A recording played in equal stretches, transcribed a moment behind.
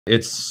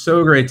It's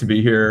so great to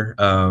be here.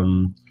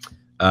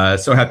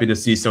 So happy to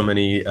see so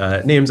many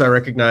names I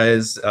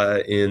recognize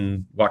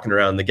in walking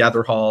around the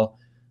Gather Hall.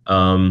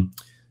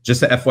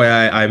 Just a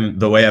FYI,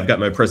 the way I've got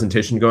my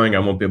presentation going, I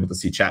won't be able to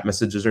see chat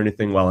messages or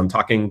anything while I'm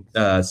talking.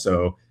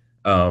 So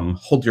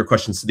hold your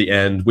questions to the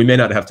end. We may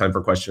not have time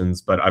for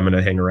questions, but I'm going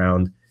to hang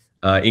around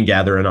in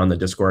Gather and on the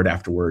Discord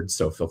afterwards.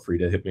 So feel free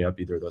to hit me up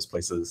either of those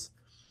places.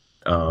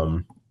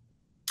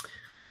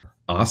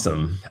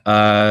 Awesome.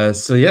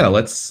 So yeah,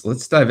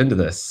 let's dive into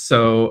this.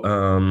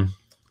 So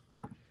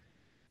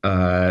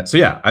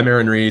yeah, I'm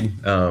Aaron Reed.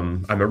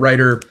 I'm a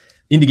writer,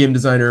 indie game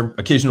designer,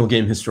 occasional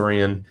game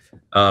historian,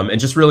 and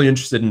just really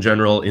interested in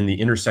general in the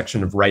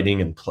intersection of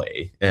writing and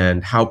play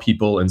and how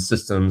people and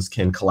systems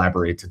can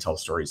collaborate to tell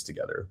stories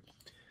together.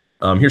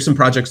 Here's some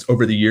projects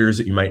over the years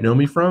that you might know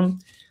me from.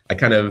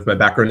 My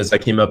background is I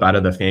came up out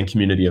of the fan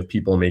community of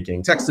people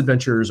making text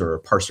adventures or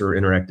parser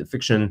interactive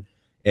fiction.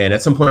 And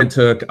at some point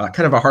took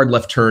kind of a hard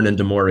left turn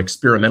into more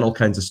experimental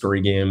kinds of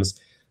story games.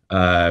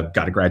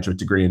 Got a graduate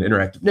degree in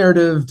interactive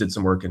narrative, did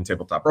some work in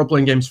tabletop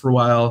role-playing games for a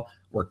while,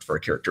 worked for a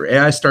character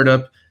AI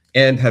startup,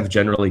 and have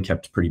generally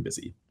kept pretty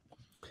busy.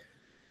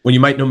 What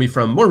you might know me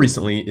from more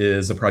recently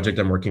is a project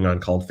I'm working on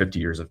called 50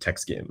 Years of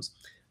Text Games.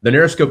 The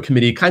NarraScope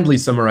committee kindly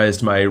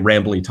summarized my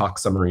rambly talk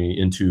summary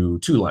into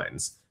 2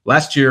 lines.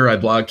 Last year, I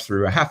blogged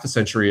through a half a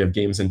century of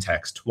games in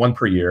text, 1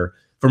 per year,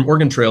 from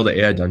Oregon Trail to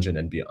AI Dungeon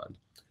and beyond.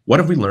 What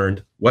have we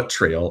learned? What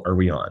trail are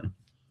we on?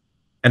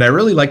 And I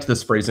really liked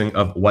this phrasing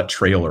of what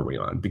trail are we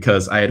on,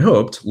 because I had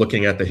hoped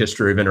looking at the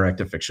history of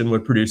interactive fiction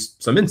would produce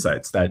some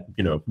insights that,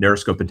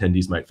 NarraScope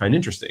attendees might find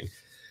interesting.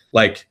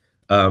 Like,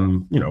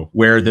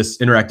 where this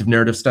interactive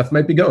narrative stuff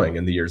might be going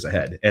in the years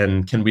ahead.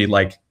 And can we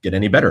get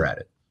any better at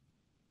it?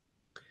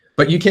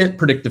 But you can't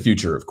predict the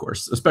future, of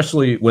course,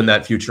 especially when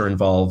that future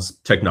involves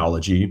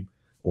technology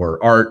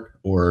or art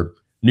or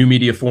new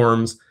media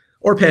forms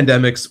or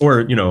pandemics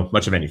or,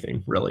 much of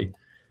anything, really.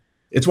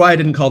 It's why I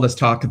didn't call this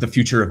talk The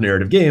Future of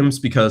Narrative Games,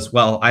 because,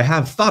 well, I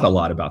have thought a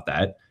lot about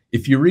that.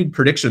 If you read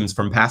predictions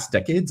from past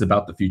decades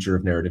about the future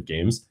of narrative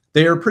games,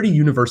 they are pretty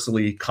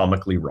universally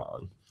comically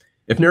wrong.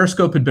 If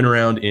NarraScope had been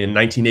around in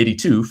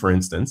 1982, for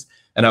instance,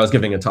 and I was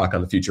giving a talk on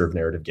the future of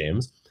narrative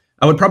games,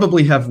 I would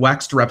probably have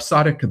waxed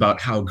rhapsodic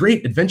about how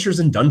great Adventures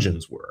in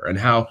Dungeons were and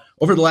how,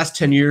 over the last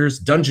 10 years,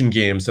 dungeon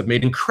games have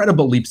made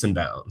incredible leaps and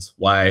bounds.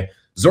 Why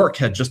Zork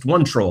had just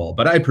 1 troll,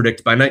 but I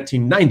predict by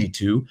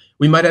 1992,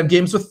 we might have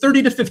games with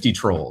 30 to 50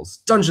 trolls.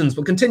 Dungeons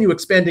will continue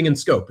expanding in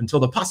scope until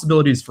the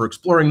possibilities for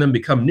exploring them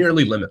become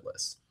nearly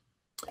limitless.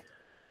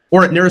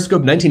 Or at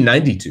NarraScope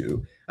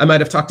 1992, I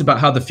might have talked about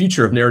how the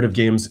future of narrative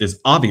games is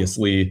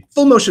obviously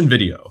full motion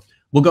video.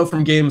 We'll go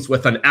from games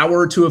with an hour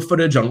or 2 of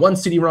footage on 1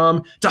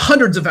 CD-ROM to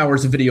hundreds of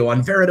hours of video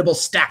on veritable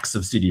stacks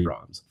of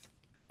CD-ROMs.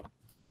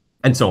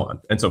 And so on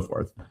and so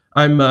forth.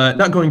 I'm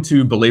not going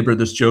to belabor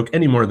this joke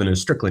any more than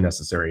is strictly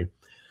necessary.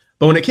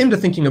 But when it came to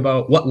thinking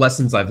about what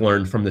lessons I've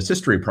learned from this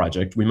history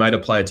project we might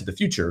apply to the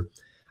future,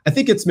 I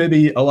think it's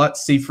maybe a lot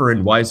safer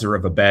and wiser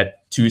of a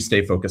bet to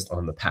stay focused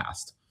on the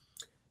past.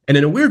 And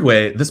in a weird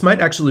way, this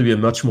might actually be a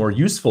much more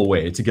useful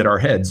way to get our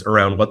heads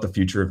around what the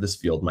future of this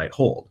field might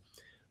hold.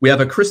 We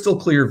have a crystal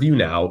clear view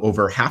now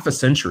over half a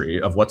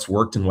century of what's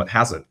worked and what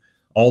hasn't,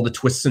 all the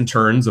twists and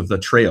turns of the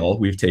trail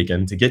we've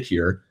taken to get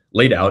here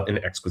laid out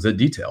in exquisite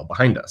detail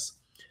behind us.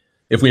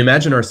 If we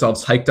imagine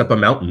ourselves hiked up a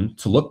mountain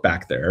to look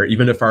back there,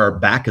 even if our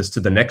back is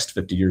to the next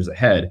 50 years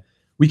ahead,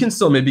 we can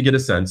still maybe get a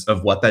sense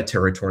of what that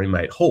territory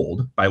might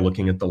hold by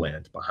looking at the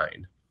land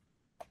behind.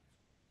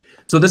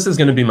 So this is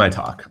going to be my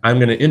talk. I'm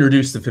going to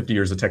introduce the 50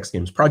 Years of Text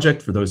Games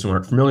project for those who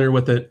aren't familiar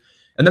with it,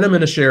 and then I'm going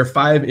to share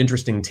 5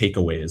 interesting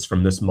takeaways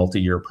from this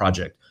multi-year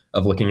project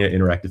of looking at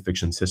interactive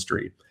fiction's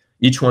history,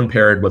 each one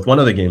paired with one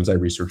of the games I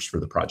researched for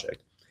the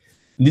project.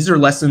 These are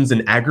lessons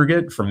in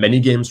aggregate from many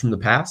games from the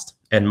past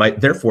and might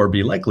therefore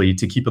be likely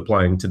to keep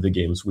applying to the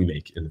games we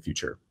make in the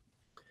future.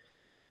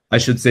 I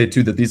should say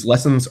too that these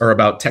lessons are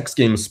about text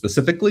games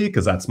specifically,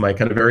 because that's my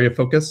kind of area of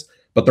focus,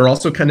 but they're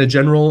also kind of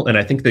general, and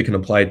I think they can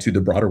apply to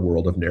the broader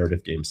world of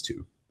narrative games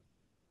too.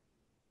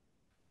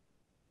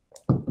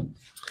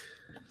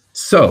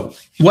 So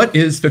what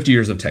is 50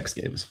 Years of Text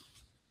Games?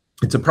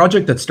 It's a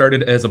project that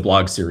started as a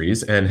blog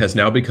series and has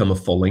now become a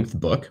full-length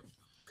book.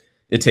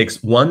 It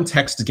takes 1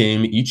 text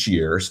game each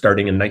year,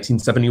 starting in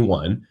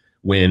 1971,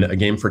 when a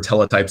game for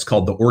teletypes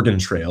called The Oregon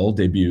Trail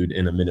debuted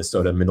in a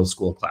Minnesota middle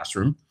school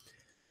classroom.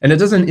 And it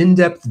does an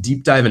in-depth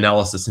deep dive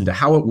analysis into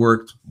how it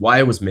worked, why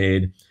it was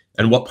made,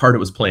 and what part it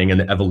was playing in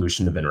the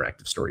evolution of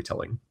interactive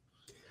storytelling.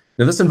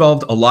 Now, this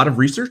involved a lot of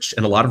research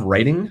and a lot of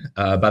writing.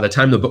 By the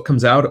time the book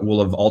comes out, it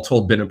will have all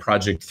told been a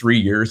project 3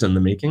 years in the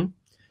making.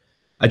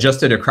 I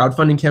just did a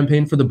crowdfunding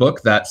campaign for the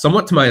book that,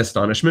 somewhat to my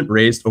astonishment,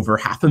 raised over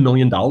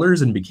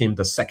 $500,000 and became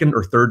the 2nd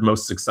or 3rd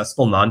most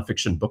successful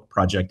nonfiction book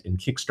project in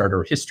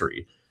Kickstarter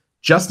history,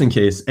 just in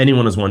case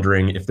anyone is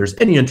wondering if there's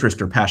any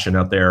interest or passion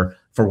out there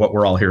for what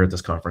we're all here at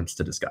this conference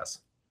to discuss.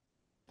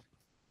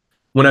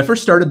 When I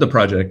first started the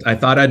project, I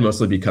thought I'd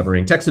mostly be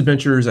covering text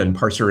adventures and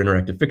parser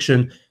interactive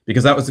fiction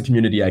because that was the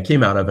community I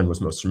came out of and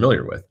was most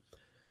familiar with.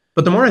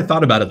 But the more I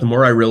thought about it, the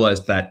more I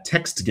realized that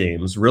text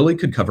games really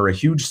could cover a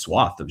huge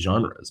swath of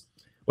genres.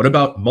 What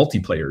about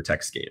multiplayer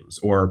text games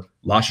or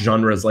lost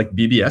genres like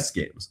BBS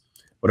games?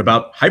 What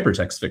about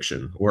hypertext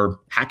fiction or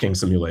hacking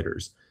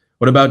simulators?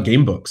 What about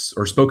game books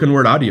or spoken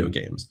word audio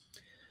games?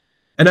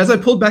 And as I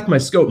pulled back my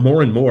scope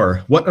more and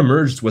more, what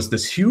emerged was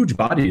this huge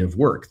body of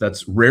work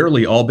that's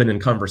rarely all been in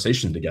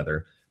conversation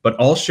together, but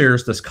all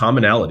shares this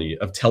commonality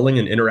of telling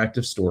an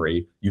interactive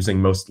story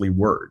using mostly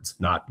words,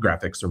 not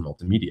graphics or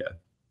multimedia.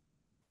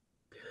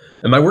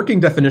 And my working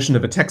definition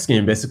of a text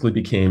game basically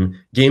became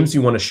games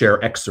you want to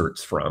share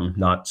excerpts from,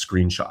 not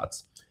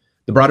screenshots.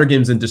 The broader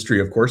games industry,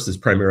 of course, is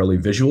primarily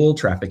visual,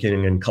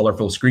 trafficking in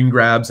colorful screen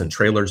grabs and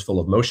trailers full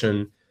of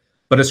motion.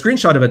 But a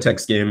screenshot of a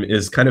text game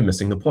is kind of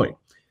missing the point.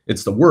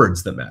 It's the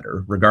words that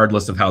matter,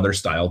 regardless of how they're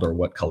styled or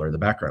what color the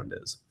background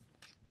is.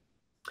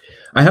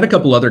 I had a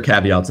couple other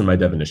caveats in my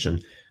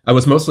definition. I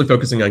was mostly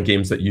focusing on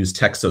games that use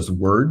text as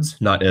words,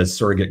 not as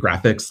surrogate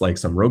graphics like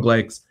some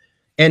roguelikes,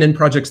 and in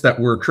projects that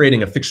were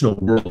creating a fictional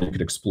world you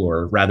could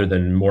explore rather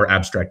than more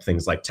abstract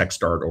things like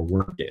text art or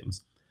word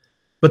games.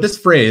 But this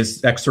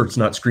phrase, excerpts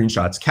not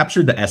screenshots,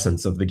 captured the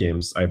essence of the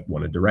games I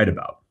wanted to write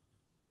about.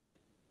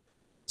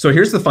 So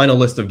here's the final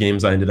list of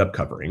games I ended up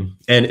covering.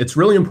 And it's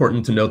really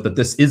important to note that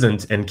this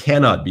isn't and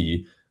cannot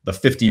be the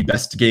 50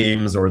 best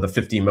games or the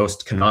 50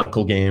 most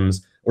canonical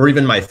games, or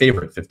even my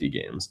favorite 50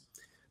 games.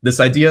 This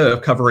idea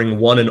of covering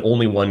one and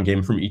only one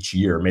game from each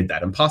year made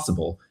that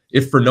impossible,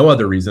 if for no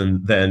other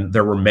reason than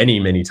there were many,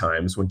 many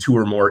times when two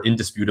or more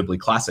indisputably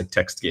classic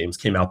text games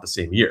came out the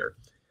same year.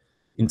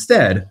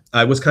 Instead,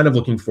 I was kind of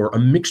looking for a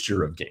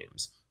mixture of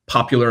games,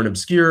 popular and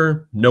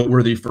obscure,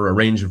 noteworthy for a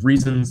range of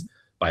reasons,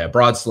 by a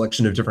broad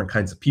selection of different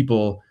kinds of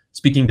people,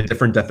 speaking to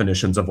different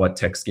definitions of what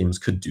text games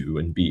could do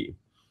and be.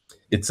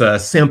 It's a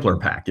sampler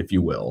pack, if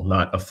you will,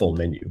 not a full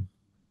menu.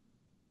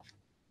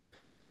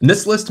 And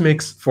this list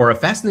makes for a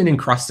fascinating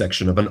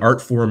cross-section of an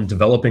art form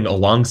developing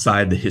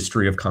alongside the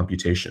history of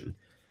computation,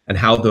 and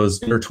how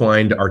those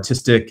intertwined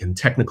artistic and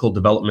technical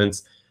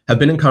developments have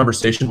been in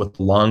conversation with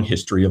the long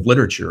history of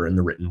literature and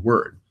the written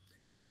word.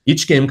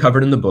 Each game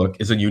covered in the book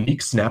is a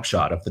unique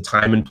snapshot of the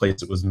time and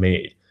place it was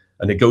made,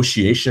 a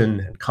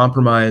negotiation and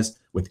compromise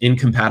with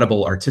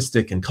incompatible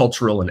artistic and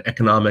cultural and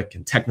economic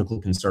and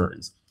technical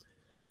concerns.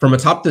 From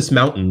atop this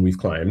mountain we've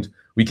climbed,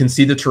 we can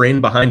see the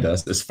terrain behind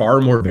us is far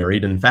more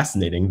varied and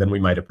fascinating than we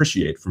might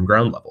appreciate from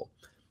ground level.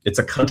 It's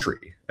a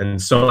country,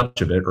 and so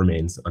much of it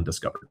remains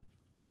undiscovered.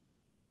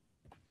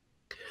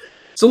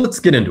 So let's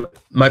get into it.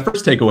 My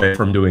first takeaway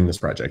from doing this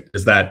project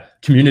is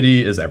that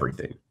community is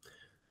everything.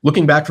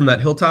 Looking back from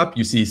that hilltop,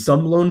 you see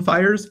some lone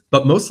fires,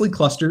 but mostly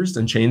clusters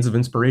and chains of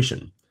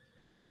inspiration.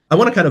 I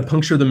want to kind of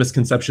puncture the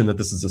misconception that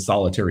this is a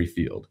solitary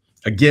field.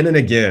 Again and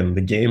again,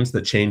 the games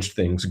that changed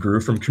things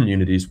grew from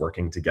communities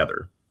working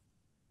together.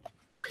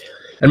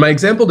 And my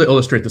example to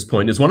illustrate this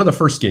point is one of the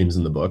first games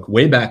in the book,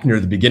 way back near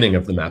the beginning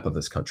of the map of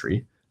this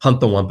country, Hunt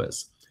the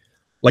Wumpus.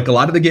 Like a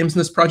lot of the games in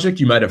this project,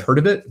 you might have heard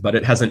of it, but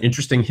it has an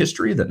interesting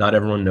history that not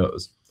everyone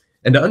knows.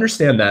 And to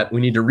understand that,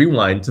 we need to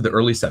rewind to the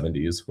early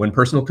 70s, when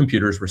personal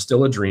computers were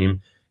still a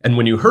dream, and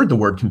when you heard the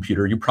word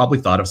computer, you probably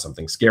thought of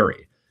something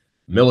scary.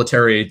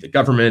 Military, the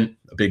government,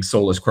 a big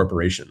soulless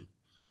corporation.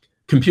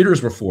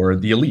 Computers were for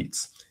the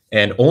elites,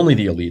 and only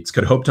the elites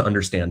could hope to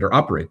understand or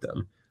operate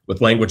them, with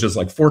languages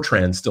like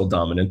Fortran still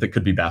dominant that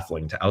could be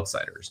baffling to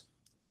outsiders.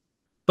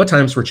 But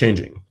times were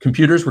changing.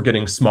 Computers were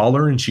getting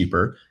smaller and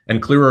cheaper,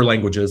 and clearer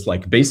languages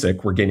like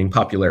BASIC were gaining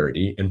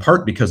popularity, in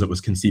part because it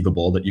was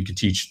conceivable that you could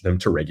teach them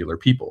to regular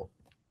people.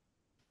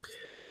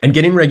 And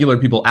getting regular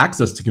people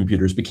access to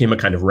computers became a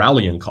kind of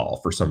rallying call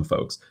for some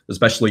folks,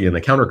 especially in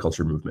the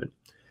counterculture movement.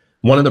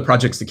 One of the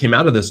projects that came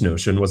out of this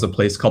notion was a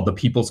place called the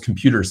People's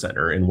Computer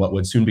Center in what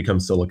would soon become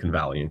Silicon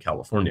Valley in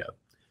California.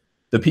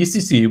 The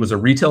PCC was a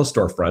retail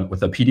storefront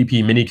with a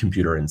PDP mini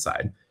computer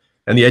inside,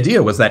 and the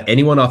idea was that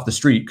anyone off the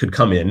street could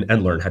come in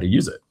and learn how to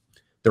use it.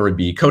 There would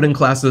be coding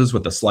classes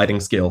with a sliding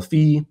scale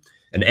fee,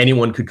 and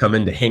anyone could come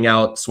in to hang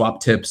out,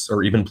 swap tips,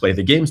 or even play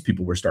the games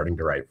people were starting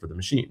to write for the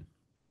machine.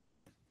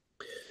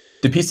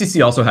 The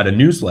PCC also had a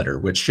newsletter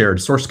which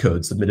shared source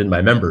code submitted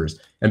by members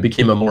and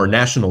became a more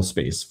national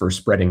space for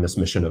spreading this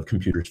mission of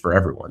computers for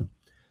everyone.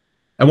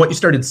 And what you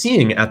started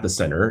seeing at the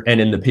center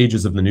and in the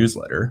pages of the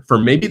newsletter, for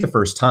maybe the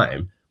first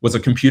time, was a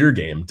computer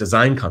game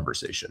design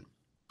conversation.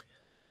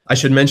 I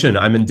should mention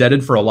I'm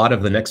indebted for a lot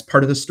of the next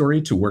part of the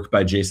story to work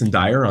by Jason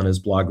Dyer on his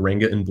blog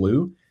Ranga in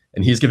Blue,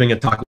 and he's giving a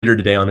talk later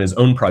today on his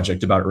own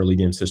project about early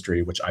games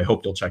history, which I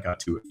hope you'll check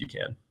out too if you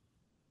can.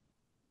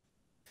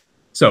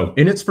 So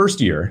in its first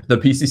year, the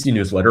PCC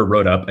newsletter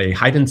wrote up a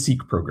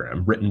hide-and-seek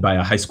program written by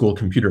a high school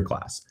computer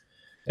class.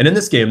 And in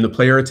this game, the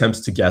player attempts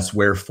to guess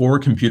where 4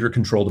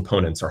 computer-controlled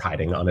opponents are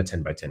hiding on a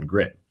 10x10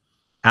 grid.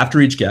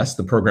 After each guess,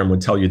 the program would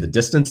tell you the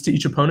distance to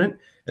each opponent,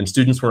 and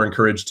students were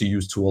encouraged to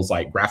use tools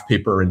like graph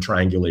paper and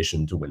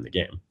triangulation to win the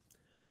game.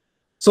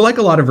 So like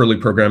a lot of early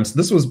programs,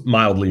 this was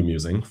mildly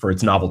amusing for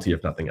its novelty,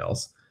 if nothing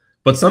else.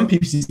 But some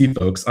PCC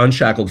folks,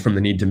 unshackled from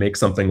the need to make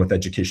something with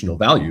educational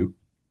value,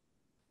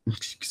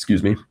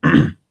 excuse me,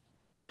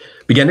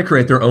 began to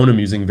create their own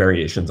amusing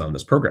variations on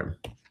this program.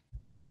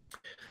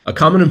 A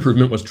common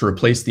improvement was to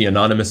replace the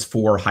anonymous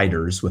 4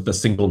 hiders with a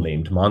single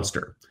named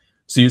monster.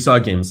 So you saw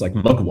games like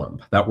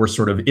Mugwump that were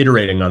sort of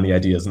iterating on the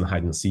ideas in the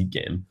hide-and-seek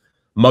game.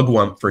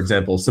 Mugwump, for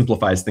example,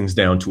 simplifies things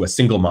down to a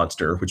single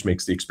monster, which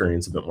makes the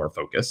experience a bit more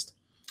focused.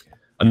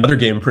 Another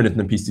game printed in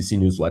the PCC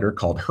newsletter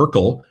called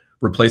Hercle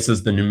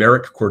replaces the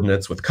numeric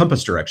coordinates with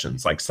compass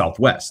directions like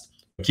southwest,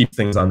 but keeps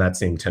things on that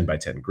same 10 by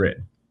 10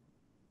 grid.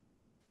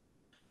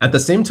 At the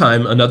same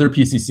time, another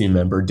PCC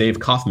member, Dave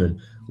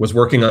Kaufman, was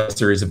working on a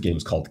series of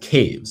games called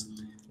Caves.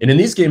 And in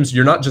these games,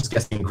 you're not just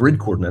guessing grid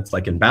coordinates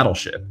like in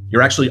Battleship.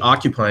 You're actually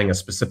occupying a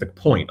specific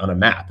point on a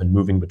map and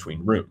moving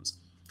between rooms.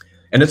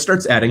 And it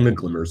starts adding the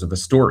glimmers of a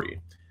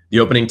story. The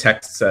opening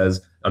text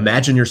says,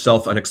 "Imagine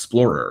yourself an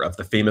explorer of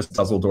the famous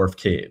Dusseldorf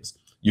caves.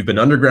 You've been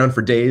underground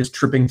for days,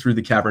 tripping through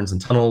the caverns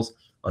and tunnels.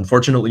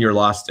 Unfortunately, you're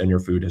lost and your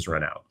food has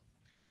run out."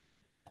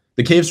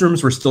 The caves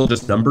rooms were still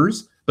just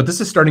numbers, but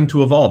this is starting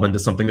to evolve into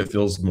something that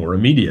feels more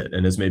immediate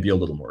and is maybe a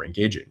little more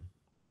engaging.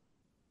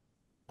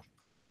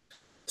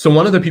 So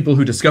one of the people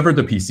who discovered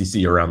the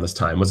PCC around this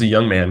time was a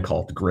young man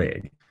called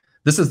Greg.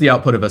 This is the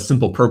output of a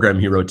simple program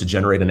he wrote to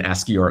generate an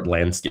ASCII art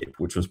landscape,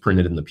 which was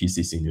printed in the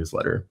PCC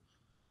newsletter.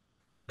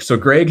 So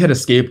Greg had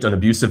escaped an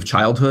abusive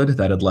childhood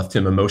that had left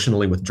him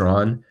emotionally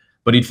withdrawn,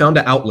 but he'd found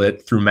an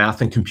outlet through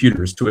math and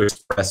computers to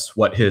express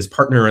what his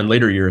partner in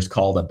later years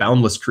called a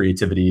boundless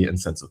creativity and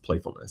sense of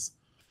playfulness.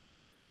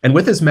 And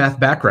with his math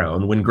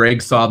background, when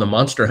Greg saw the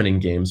monster hunting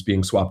games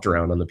being swapped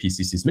around on the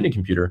PCC's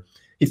minicomputer,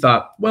 he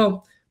thought,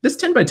 well, this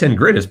 10 by 10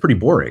 grid is pretty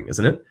boring,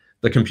 isn't it?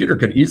 The computer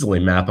could easily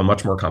map a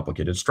much more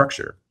complicated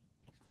structure.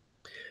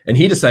 And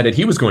he decided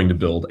he was going to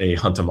build a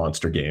hunt a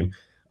monster game,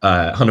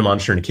 hunt a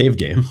monster in a cave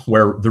game,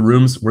 where the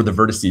rooms were the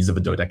vertices of a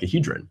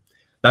dodecahedron.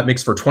 That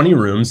makes for 20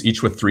 rooms,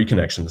 each with 3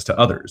 connections to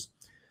others.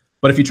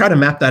 But if you try to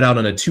map that out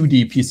on a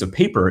 2D piece of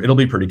paper, it'll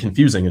be pretty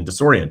confusing and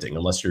disorienting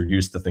unless you're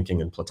used to thinking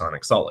in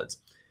platonic solids.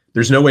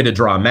 There's no way to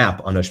draw a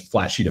map on a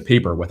flat sheet of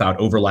paper without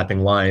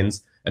overlapping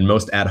lines, and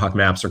most ad hoc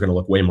maps are going to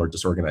look way more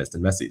disorganized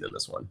and messy than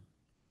this one.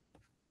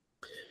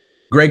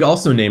 Greg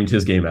also named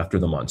his game after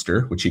the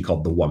monster, which he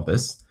called the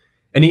Wumpus,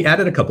 and he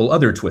added a couple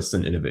other twists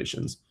and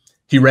innovations.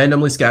 He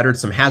randomly scattered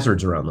some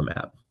hazards around the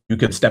map. You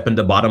could step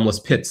into bottomless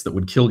pits that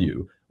would kill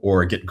you,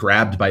 or get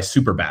grabbed by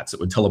super bats that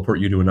would teleport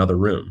you to another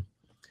room.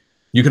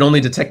 You could only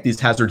detect these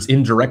hazards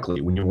indirectly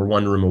when you were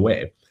 1 room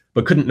away,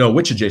 but couldn't know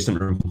which adjacent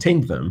room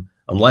contained them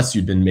unless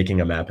you'd been making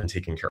a map and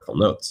taking careful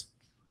notes.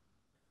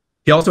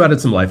 He also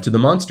added some life to the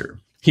monster.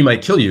 He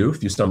might kill you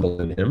if you stumble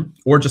into him,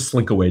 or just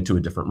slink away to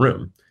a different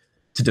room.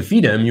 To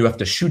defeat him, you have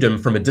to shoot him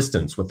from a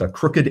distance with a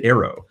crooked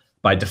arrow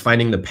by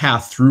defining the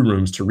path through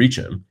rooms to reach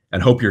him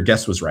and hope your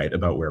guess was right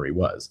about where he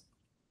was.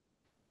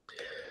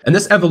 And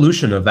this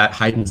evolution of that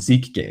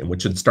hide-and-seek game,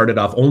 which had started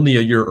off only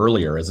a year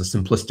earlier as a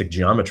simplistic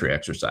geometry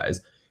exercise,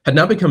 had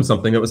now become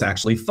something that was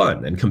actually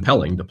fun and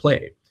compelling to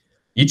play.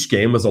 Each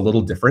game was a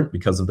little different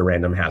because of the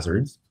random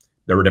hazards.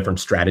 There were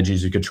different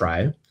strategies you could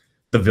try.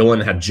 The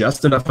villain had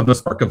just enough of a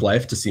spark of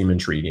life to seem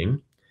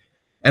intriguing.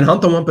 And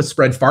Hunt the Wumpus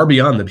spread far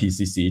beyond the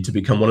PCC to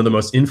become one of the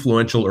most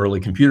influential early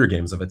computer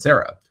games of its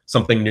era,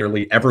 something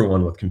nearly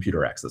everyone with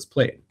computer access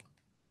played.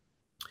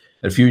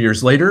 A few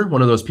years later,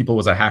 one of those people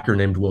was a hacker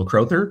named Will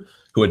Crowther,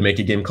 who would make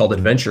a game called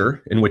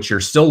Adventure, in which you're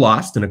still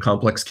lost in a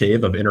complex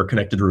cave of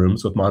interconnected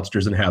rooms with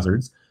monsters and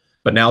hazards,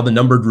 but now the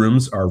numbered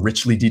rooms are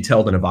richly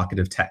detailed and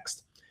evocative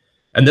text.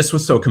 And this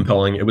was so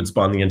compelling, it would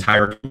spawn the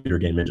entire computer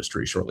game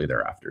industry shortly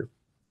thereafter.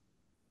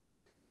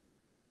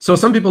 So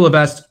some people have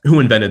asked, who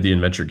invented the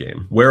adventure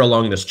game? Where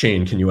along this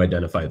chain can you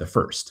identify the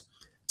first?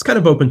 It's kind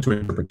of open to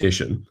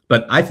interpretation,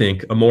 but I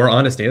think a more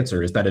honest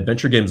answer is that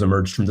adventure games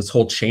emerged from this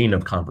whole chain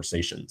of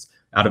conversations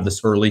out of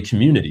this early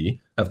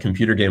community of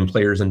computer game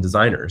players and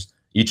designers,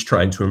 each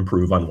trying to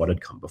improve on what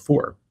had come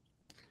before.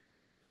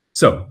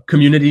 So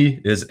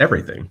community is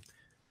everything.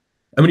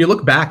 And when you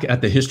look back at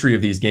the history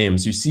of these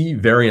games, you see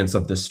variants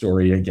of this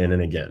story again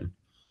and again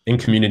in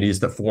communities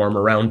that form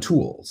around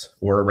tools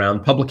or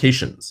around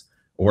publications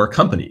or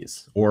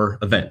companies or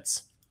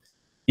events.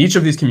 Each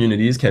of these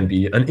communities can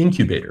be an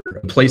incubator,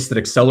 a place that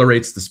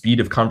accelerates the speed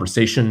of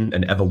conversation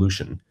and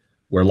evolution,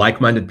 where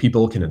like-minded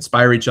people can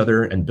inspire each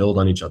other and build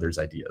on each other's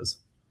ideas.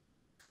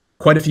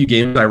 Quite a few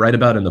games I write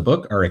about in the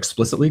book are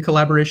explicitly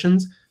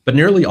collaborations, but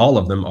nearly all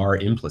of them are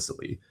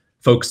implicitly,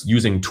 folks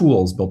using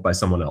tools built by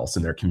someone else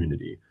in their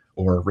community,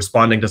 or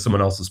responding to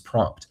someone else's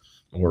prompt,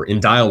 or in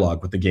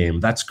dialogue with the game.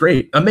 That's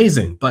great,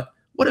 amazing, but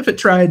what if it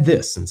tried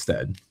this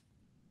instead?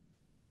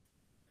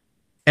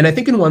 And I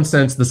think in one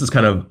sense, this is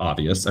kind of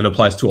obvious and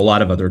applies to a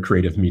lot of other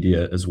creative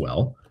media as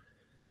well.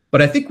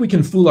 But I think we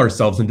can fool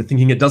ourselves into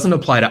thinking it doesn't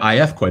apply to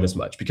IF quite as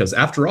much, because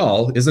after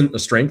all, isn't the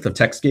strength of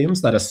text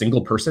games that a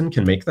single person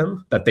can make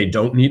them, that they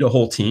don't need a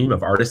whole team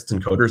of artists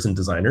and coders and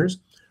designers?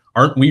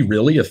 Aren't we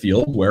really a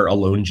field where a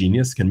lone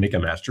genius can make a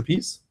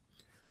masterpiece?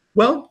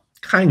 Well,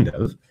 kind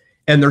of.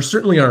 And there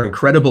certainly are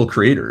incredible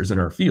creators in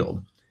our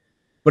field.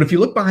 But if you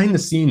look behind the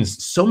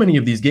scenes, so many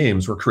of these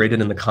games were created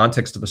in the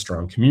context of a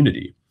strong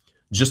community.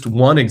 Just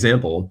one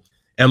example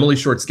Emily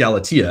Short's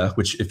Galatea,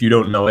 which if you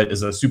don't know it,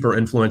 is a super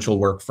influential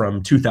work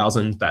from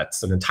 2000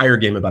 that's an entire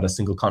game about a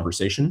single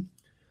conversation,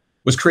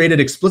 was created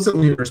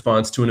explicitly in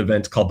response to an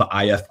event called the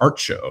IF Art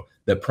Show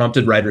that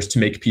prompted writers to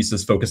make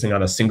pieces focusing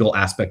on a single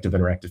aspect of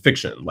interactive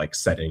fiction, like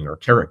setting or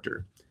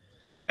character.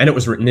 And it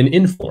was written in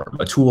Inform,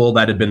 a tool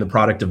that had been the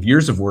product of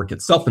years of work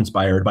itself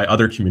inspired by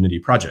other community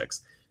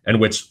projects, and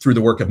which, through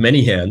the work of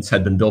many hands,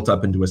 had been built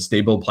up into a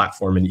stable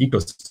platform and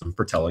ecosystem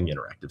for telling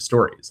interactive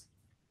stories.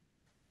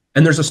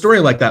 And there's a story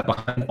like that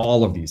behind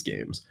all of these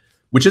games,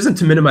 which isn't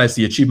to minimize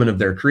the achievement of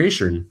their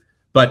creation,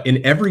 but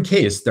in every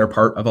case, they're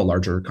part of a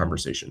larger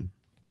conversation.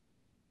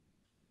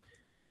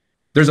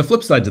 There's a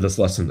flip side to this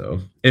lesson,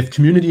 though. If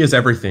community is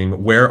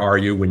everything, where are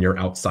you when you're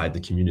outside the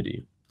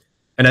community?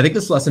 And I think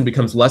this lesson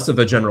becomes less of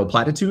a general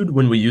platitude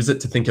when we use it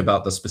to think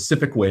about the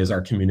specific ways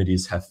our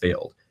communities have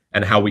failed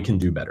and how we can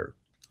do better.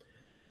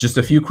 Just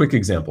a few quick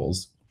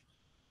examples.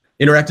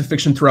 Interactive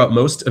fiction throughout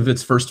most of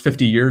its first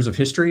 50 years of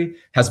history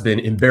has been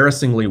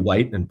embarrassingly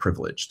white and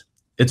privileged.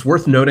 It's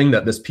worth noting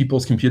that this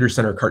People's Computer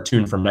Center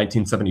cartoon from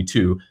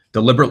 1972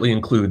 deliberately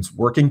includes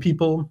working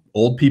people,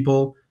 old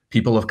people,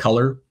 people of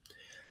color,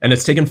 and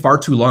it's taken far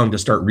too long to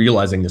start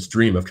realizing this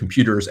dream of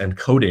computers and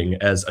coding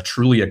as a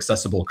truly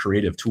accessible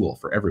creative tool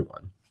for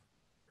everyone.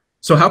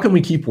 So how can we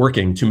keep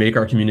working to make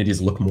our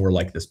communities look more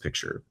like this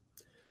picture?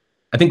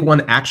 I think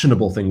one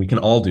actionable thing we can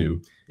all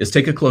do is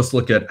take a close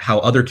look at how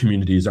other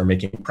communities are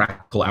making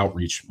practical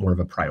outreach more of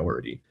a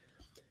priority.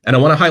 And I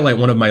want to highlight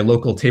one of my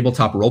local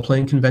tabletop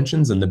role-playing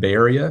conventions in the Bay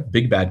Area,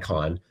 Big Bad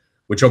Con,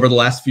 which over the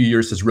last few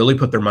years has really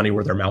put their money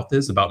where their mouth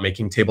is about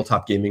making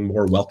tabletop gaming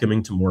more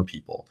welcoming to more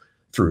people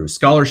through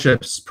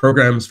scholarships,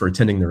 programs for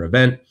attending their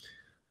event,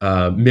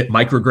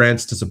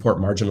 microgrants to support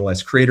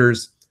marginalized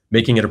creators,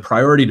 making it a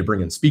priority to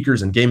bring in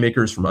speakers and game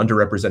makers from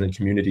underrepresented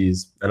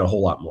communities, and a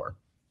whole lot more.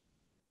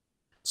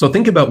 So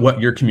think about what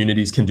your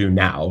communities can do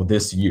now,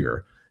 this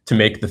year, to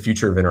make the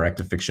future of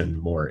interactive fiction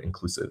more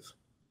inclusive.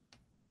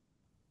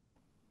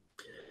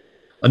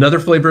 Another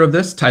flavor of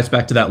this ties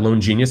back to that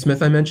lone genius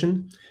myth I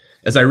mentioned.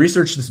 As I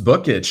researched this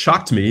book, it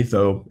shocked me,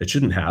 though it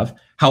shouldn't have,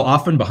 how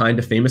often behind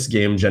a famous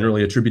game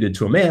generally attributed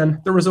to a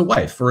man, there was a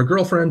wife or a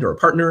girlfriend or a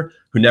partner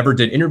who never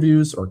did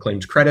interviews or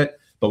claimed credit,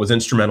 but was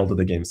instrumental to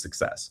the game's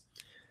success.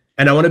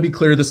 And I want to be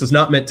clear, this is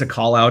not meant to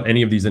call out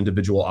any of these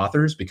individual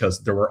authors,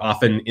 because there were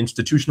often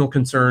institutional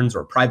concerns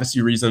or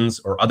privacy reasons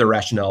or other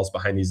rationales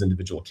behind these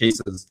individual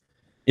cases.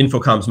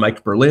 Infocom's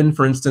Mike Berlin,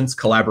 for instance,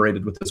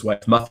 collaborated with his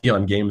wife Muffy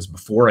on games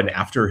before and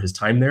after his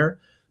time there,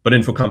 but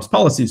Infocom's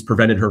policies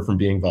prevented her from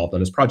being involved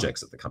on his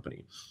projects at the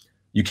company.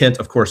 You can't,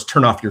 of course,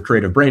 turn off your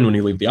creative brain when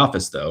you leave the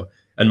office, though,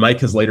 and Mike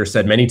has later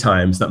said many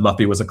times that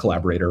Muffy was a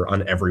collaborator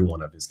on every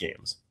one of his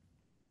games.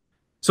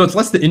 So it's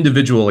less the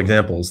individual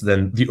examples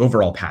than the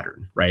overall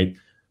pattern, right?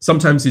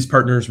 Sometimes these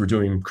partners were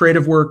doing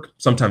creative work,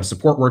 sometimes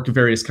support work of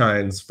various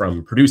kinds,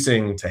 from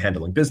producing to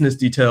handling business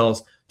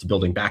details, to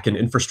building back-end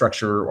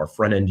infrastructure or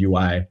front-end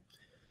UI.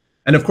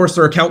 And of course,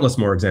 there are countless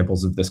more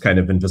examples of this kind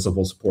of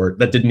invisible support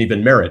that didn't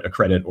even merit a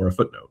credit or a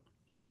footnote.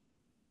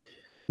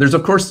 There's,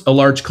 of course, a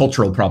large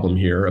cultural problem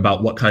here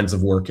about what kinds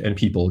of work and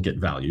people get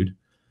valued.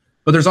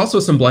 But there's also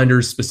some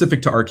blinders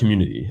specific to our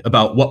community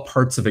about what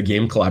parts of a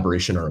game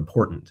collaboration are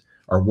important,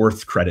 are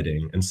worth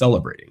crediting and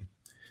celebrating.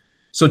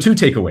 So 2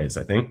 takeaways,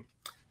 I think.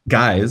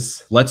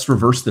 Guys, let's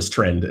reverse this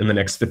trend in the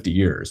next 50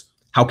 years.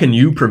 How can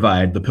you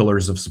provide the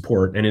pillars of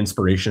support and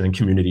inspiration and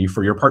community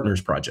for your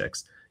partners'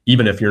 projects,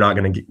 even if you're not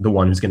going to get the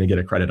one who's going to get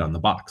a credit on the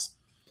box?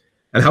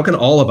 And how can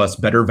all of us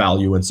better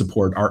value and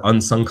support our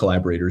unsung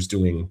collaborators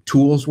doing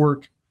tools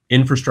work,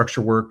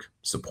 infrastructure work,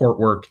 support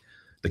work,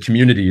 the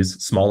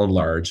communities, small and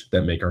large,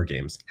 that make our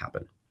games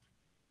happen?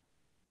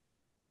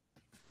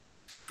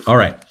 All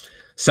right,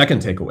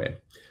 second takeaway,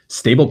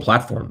 stable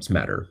platforms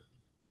matter.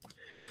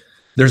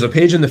 There's a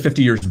page in the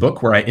 50 Years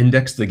book where I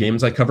index the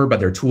games I cover by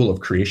their tool of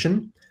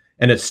creation.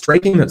 And it's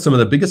striking that some of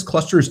the biggest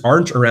clusters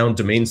aren't around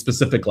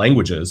domain-specific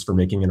languages for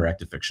making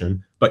interactive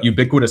fiction, but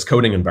ubiquitous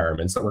coding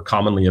environments that were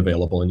commonly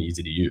available and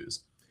easy to use.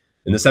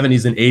 In the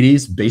 70s and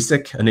 80s,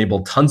 BASIC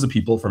enabled tons of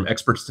people, from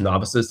experts to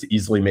novices, to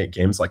easily make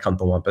games like Hunt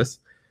the Wumpus,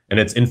 and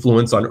its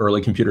influence on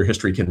early computer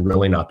history can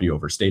really not be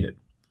overstated.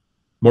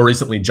 More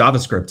recently,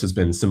 JavaScript has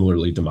been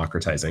similarly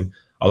democratizing,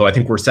 although I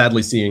think we're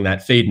sadly seeing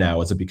that fade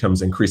now as it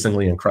becomes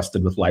increasingly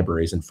encrusted with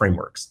libraries and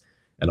frameworks.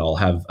 And I'll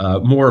have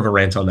more of a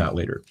rant on that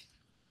later.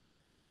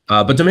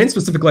 But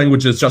domain-specific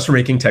languages just for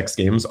making text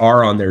games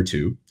are on there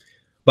too.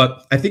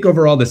 But I think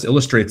overall this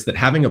illustrates that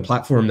having a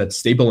platform that's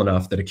stable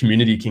enough that a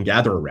community can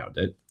gather around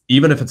it,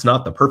 even if it's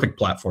not the perfect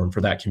platform for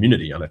that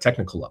community on a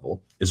technical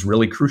level, is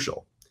really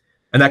crucial.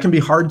 And that can be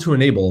hard to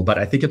enable, but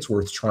I think it's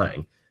worth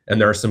trying. And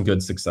there are some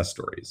good success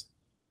stories.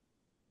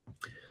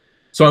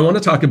 So I want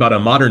to talk about a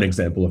modern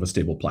example of a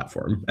stable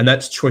platform, and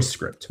that's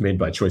ChoiceScript, made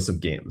by Choice of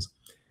Games.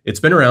 It's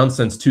been around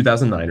since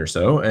 2009 or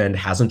so and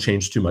hasn't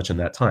changed too much in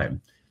that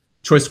time.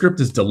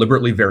 ChoiceScript is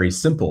deliberately very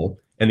simple,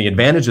 and the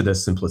advantage of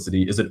this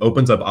simplicity is it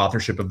opens up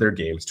authorship of their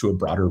games to a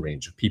broader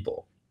range of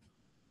people.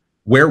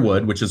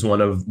 Werewood, which is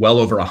one of well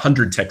over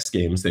 100 text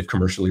games they've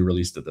commercially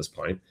released at this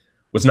point,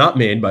 was not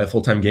made by a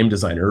full-time game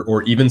designer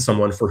or even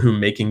someone for whom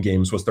making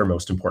games was their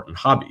most important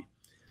hobby.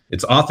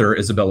 Its author,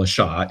 Isabella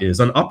Shaw, is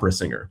an opera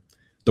singer.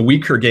 The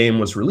week her game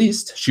was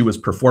released, she was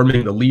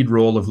performing the lead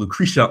role of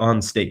Lucretia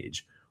on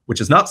stage,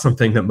 which is not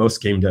something that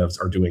most game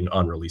devs are doing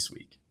on release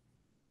week.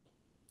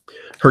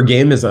 Her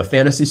game is a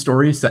fantasy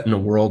story set in a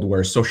world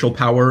where social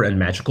power and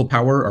magical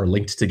power are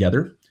linked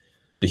together.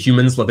 The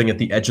humans living at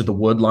the edge of the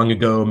wood long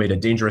ago made a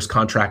dangerous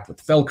contract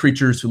with fell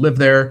creatures who live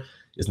there.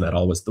 Isn't that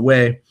always the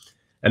way?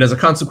 And as a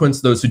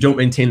consequence, those who don't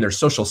maintain their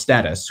social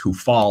status, who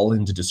fall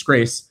into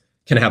disgrace,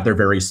 can have their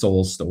very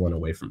souls stolen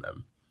away from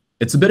them.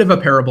 It's a bit of a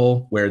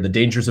parable where the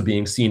dangers of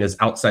being seen as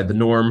outside the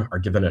norm are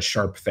given a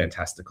sharp,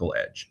 fantastical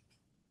edge.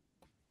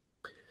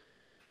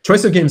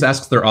 Choice of Games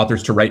asks their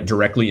authors to write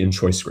directly in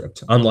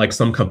ChoiceScript, unlike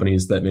some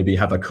companies that maybe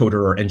have a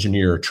coder or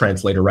engineer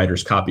translate a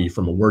writer's copy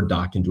from a Word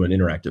doc into an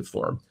interactive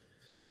form.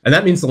 And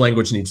that means the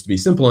language needs to be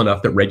simple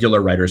enough that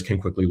regular writers can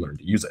quickly learn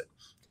to use it.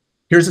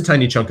 Here's a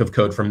tiny chunk of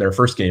code from their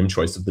first game,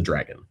 Choice of the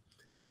Dragon.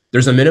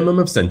 There's a minimum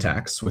of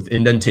syntax with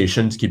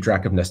indentation to keep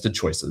track of nested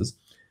choices,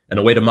 and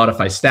a way to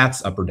modify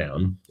stats up or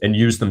down and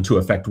use them to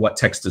affect what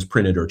text is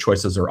printed or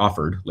choices are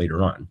offered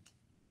later on.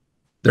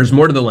 There's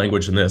more to the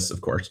language than this,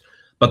 of course,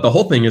 but the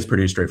whole thing is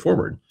pretty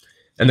straightforward.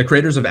 And the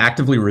creators have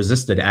actively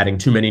resisted adding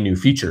too many new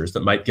features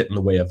that might get in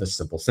the way of this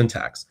simple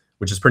syntax,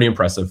 which is pretty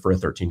impressive for a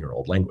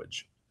 13-year-old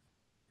language.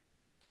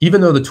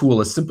 Even though the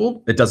tool is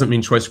simple, it doesn't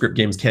mean ChoiceScript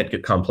games can't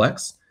get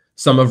complex.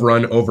 Some have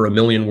run over 1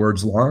 million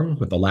words long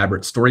with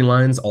elaborate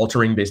storylines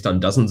altering based on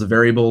dozens of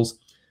variables,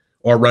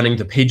 or running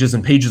to pages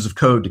and pages of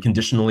code to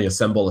conditionally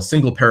assemble a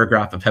single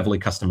paragraph of heavily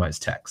customized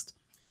text.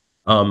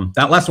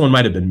 That last one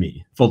might have been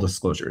me. Full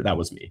disclosure, that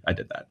was me. I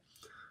did that.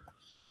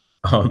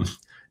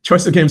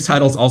 Choice of Games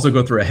titles also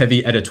go through a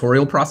heavy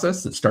editorial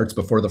process that starts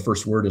before the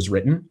first word is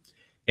written.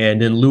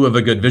 And in lieu of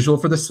a good visual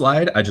for this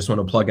slide, I just want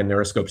to plug a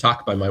NarraScope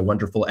talk by my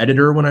wonderful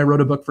editor when I wrote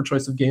a book for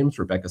Choice of Games,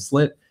 Rebecca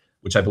Slitt,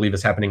 which I believe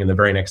is happening in the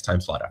very next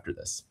time slot after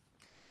this.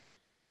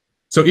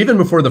 So even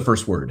before the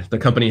first word, the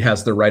company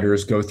has their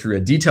writers go through a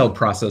detailed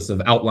process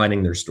of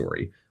outlining their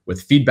story,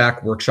 with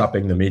feedback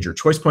workshopping the major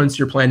choice points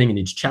you're planning in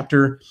each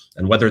chapter,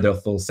 and whether they'll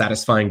feel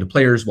satisfying to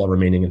players while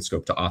remaining in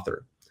scope to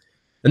author.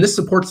 And this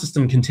support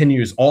system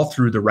continues all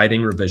through the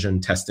writing, revision,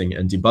 testing,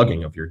 and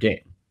debugging of your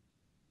game.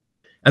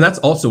 And that's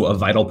also a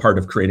vital part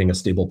of creating a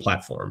stable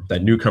platform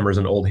that newcomers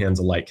and old hands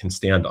alike can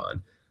stand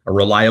on, a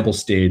reliable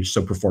stage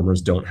so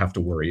performers don't have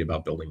to worry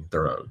about building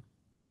their own.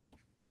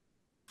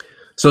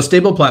 So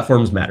stable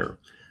platforms matter.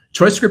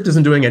 ChoiceScript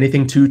isn't doing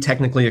anything too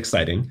technically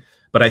exciting,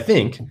 but I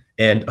think,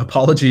 and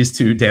apologies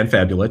to Dan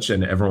Fabulich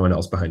and everyone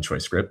else behind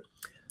ChoiceScript,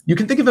 you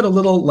can think of it a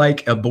little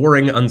like a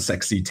boring,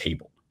 unsexy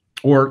table,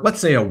 or let's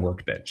say a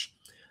workbench.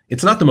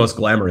 It's not the most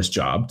glamorous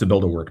job to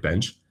build a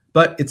workbench,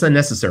 but it's a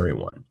necessary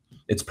one.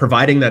 It's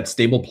providing that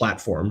stable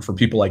platform for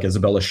people like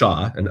Isabella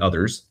Shaw and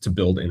others to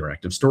build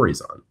interactive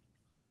stories on.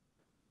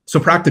 So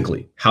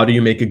practically, how do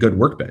you make a good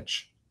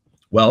workbench?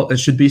 Well, it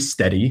should be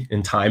steady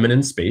in time and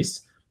in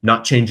space,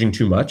 not changing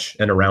too much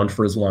and around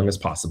for as long as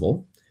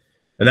possible.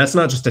 And that's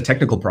not just a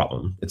technical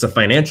problem, it's a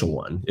financial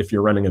one if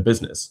you're running a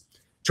business.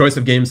 Choice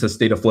of Games has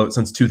stayed afloat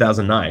since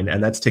 2009,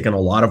 and that's taken a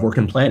lot of work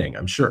and planning,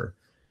 I'm sure.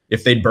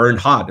 If they'd burned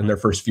hot in their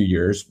first few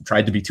years,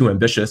 tried to be too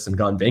ambitious and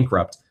gone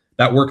bankrupt,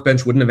 that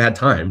workbench wouldn't have had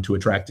time to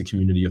attract a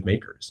community of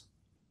makers.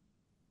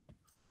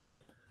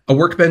 A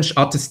workbench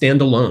ought to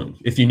stand alone.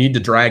 If you need to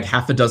drag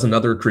half a dozen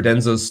other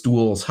credenzas,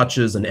 stools,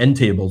 hutches, and end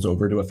tables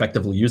over to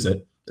effectively use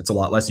it, it's a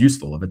lot less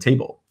useful of a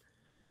table.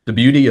 The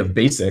beauty of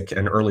BASIC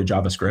and early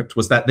JavaScript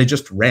was that they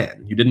just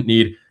ran. You didn't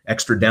need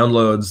extra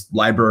downloads,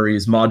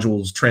 libraries,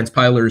 modules,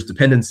 transpilers,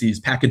 dependencies,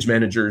 package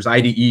managers,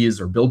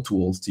 IDEs, or build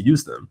tools to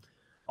use them.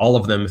 All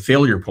of them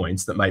failure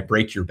points that might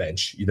break your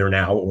bench either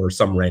now or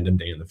some random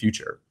day in the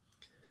future.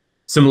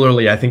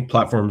 Similarly, I think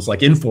platforms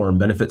like Inform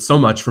benefit so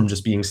much from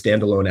just being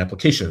standalone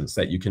applications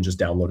that you can just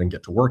download and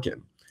get to work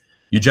in.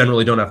 You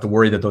generally don't have to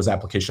worry that those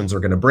applications are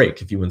going to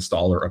break if you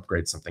install or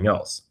upgrade something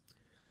else.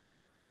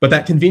 But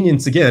that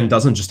convenience, again,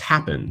 doesn't just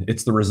happen.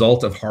 It's the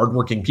result of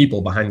hardworking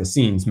people behind the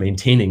scenes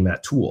maintaining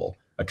that tool,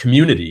 a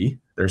community,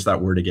 there's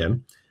that word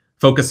again,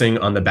 focusing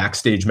on the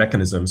backstage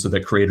mechanism so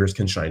that creators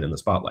can shine in the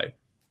spotlight.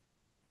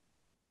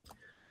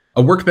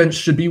 A workbench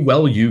should be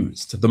well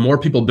used. The more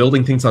people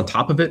building things on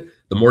top of it,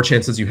 the more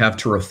chances you have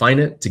to refine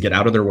it, to get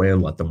out of their way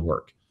and let them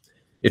work.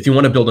 If you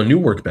want to build a new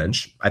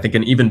workbench, I think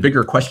an even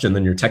bigger question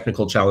than your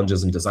technical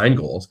challenges and design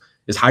goals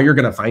is how you're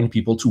going to find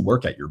people to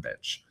work at your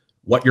bench,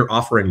 what you're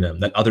offering them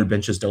that other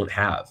benches don't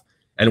have,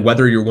 and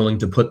whether you're willing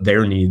to put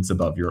their needs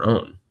above your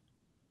own.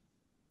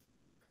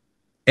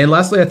 And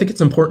lastly, I think it's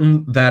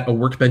important that a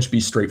workbench be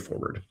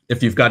straightforward.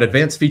 If you've got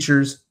advanced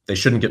features, they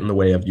shouldn't get in the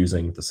way of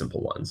using the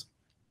simple ones.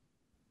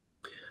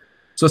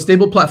 So a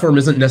stable platform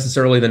isn't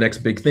necessarily the next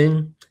big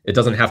thing. It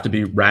doesn't have to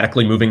be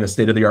radically moving the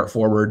state-of-the-art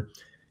forward.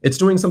 It's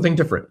doing something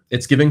different.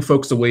 It's giving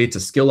folks a way to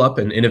skill up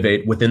and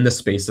innovate within the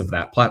space of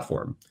that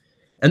platform.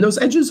 And those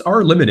edges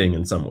are limiting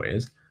in some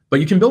ways, but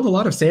you can build a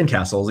lot of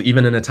sandcastles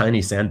even in a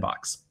tiny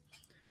sandbox.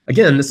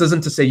 Again, this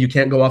isn't to say you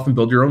can't go off and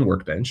build your own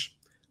workbench.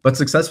 But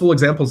successful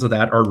examples of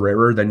that are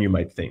rarer than you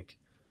might think.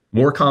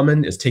 More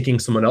common is taking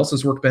someone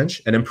else's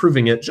workbench and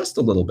improving it just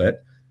a little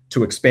bit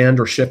to expand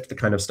or shift the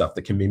kind of stuff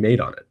that can be made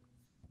on it.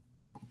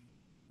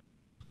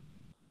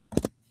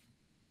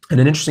 And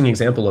an interesting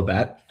example of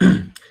that,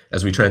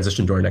 as we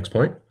transition to our next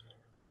point,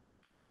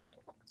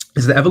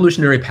 is the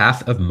evolutionary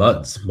path of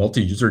MUDs,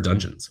 multi-user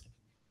dungeons.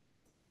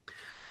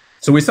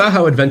 So we saw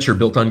how adventure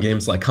built on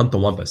games like Hunt the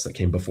Wumpus that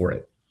came before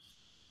it.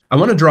 I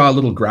want to draw a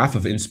little graph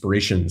of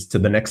inspirations to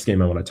the next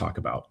game I want to talk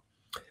about.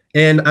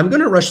 And I'm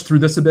going to rush through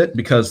this a bit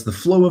because the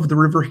flow of the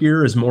river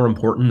here is more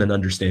important than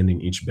understanding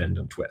each bend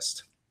and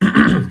twist.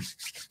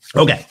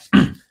 Okay,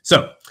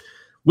 so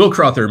Will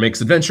Crowther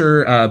makes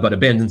adventure, but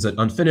abandons it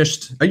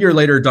unfinished. A year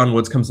later, Don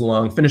Woods comes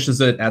along,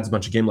 finishes it, adds a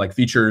bunch of game-like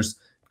features,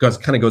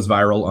 kind of goes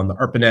viral on the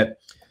ARPANET.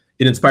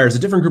 It inspires a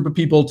different group of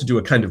people to do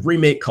a kind of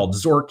remake called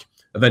Zork.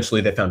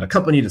 Eventually, they found a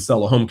company to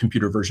sell a home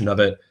computer version of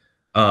it,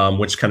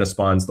 which kind of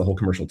spawns the whole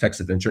commercial text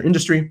adventure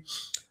industry.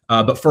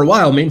 But for a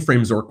while,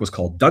 mainframe Zork was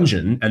called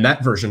Dungeon, and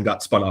that version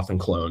got spun off and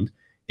cloned.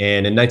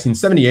 And in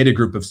 1978, a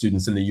group of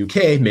students in the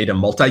UK made a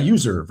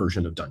multi-user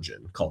version of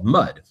Dungeon called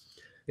MUD.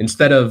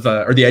 Instead of,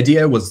 or the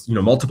idea was,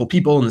 multiple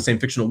people in the same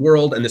fictional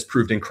world, and this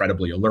proved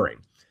incredibly alluring.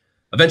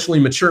 Eventually,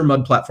 mature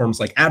MUD platforms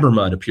like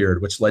AberMUD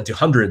appeared, which led to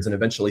hundreds and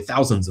eventually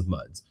thousands of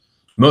MUDs.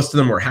 Most of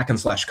them were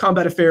hack-and-slash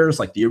combat affairs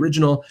like the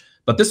original,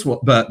 but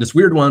this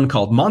weird one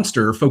called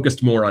Monster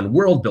focused more on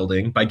world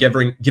building by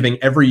giving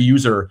every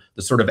user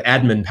the sort of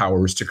admin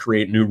powers to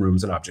create new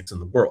rooms and objects in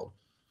the world.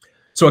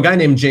 So a guy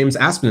named James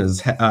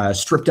Aspens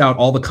stripped out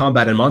all the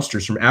combat and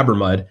monsters from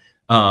AberMUD,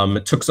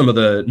 took some of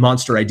the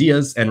monster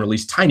ideas and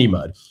released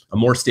TinyMUD, a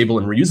more stable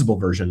and reusable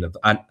version of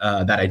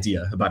that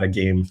idea about a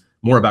game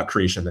more about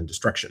creation than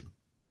destruction.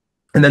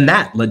 And then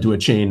that led to a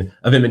chain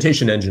of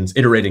imitation engines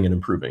iterating and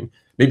improving.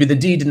 Maybe the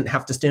D didn't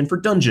have to stand for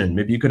dungeon.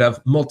 Maybe you could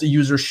have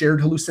multi-user shared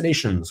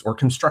hallucinations or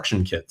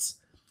construction kits.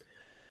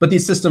 But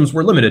these systems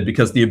were limited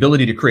because the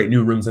ability to create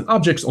new rooms and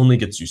objects only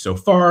gets you so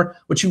far.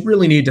 What you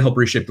really need to help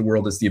reshape the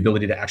world is the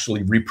ability to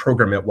actually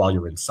reprogram it while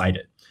you're inside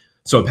it.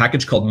 So a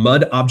package called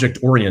MUD Object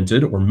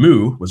Oriented, or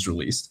MOO, was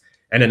released.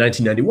 And in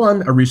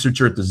 1991, a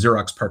researcher at the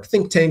Xerox PARC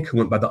think tank, who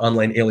went by the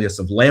online alias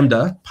of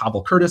Lambda,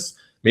 Pavel Curtis,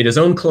 made his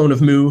own clone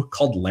of MOO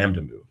called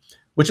Lambda MOO,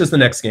 which is the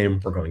next game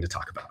we're going to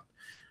talk about.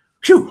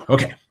 Phew,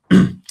 okay.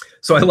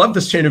 So I love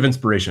this chain of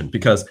inspiration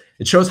because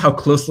it shows how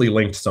closely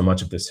linked so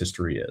much of this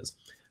history is.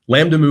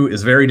 Lambda MOO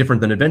is very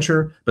different than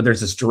adventure, but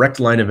there's this direct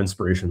line of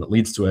inspiration that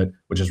leads to it,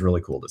 which is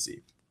really cool to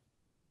see.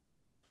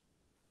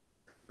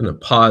 I'm going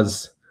to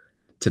pause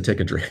to take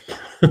a drink.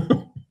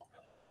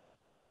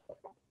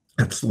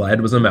 That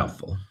slide was a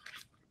mouthful.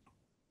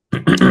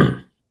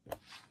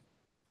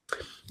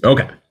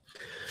 Okay.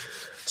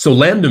 So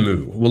Lambda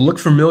MOO will look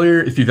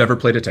familiar if you've ever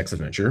played a text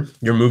adventure.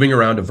 You're moving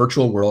around a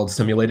virtual world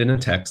simulated in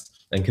text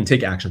and can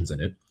take actions in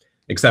it,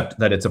 except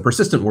that it's a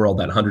persistent world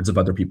that hundreds of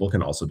other people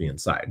can also be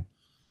inside.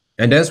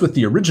 And as with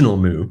the original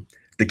MOO,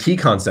 the key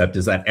concept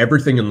is that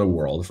everything in the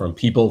world, from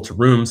people to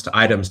rooms to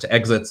items to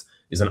exits,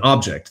 is an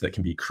object that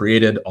can be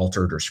created,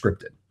 altered, or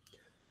scripted.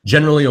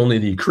 Generally, only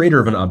the creator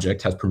of an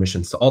object has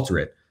permissions to alter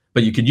it,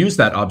 but you could use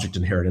that object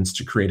inheritance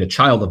to create a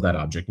child of that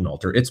object and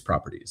alter its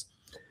properties.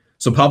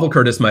 So Pavel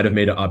Curtis might have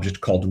made an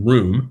object called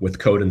room with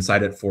code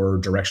inside it for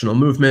directional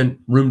movement,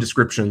 room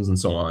descriptions, and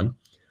so on.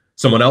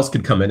 Someone else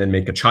could come in and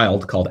make a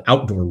child called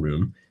outdoor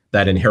room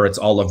that inherits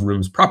all of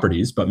room's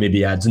properties, but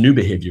maybe adds new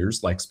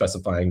behaviors like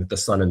specifying that the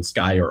sun and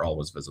sky are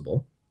always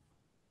visible.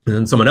 And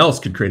then someone else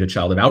could create a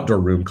child of outdoor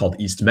room called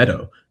East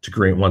Meadow to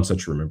create one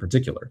such room in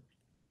particular.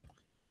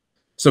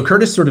 So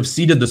Curtis sort of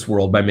seeded this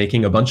world by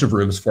making a bunch of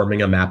rooms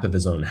forming a map of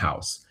his own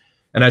house.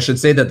 And I should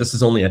say that this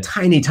is only a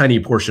tiny, tiny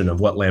portion of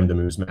what Lambda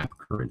MOO's map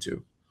grew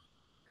into.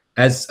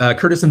 As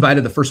Curtis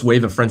invited the first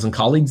wave of friends and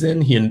colleagues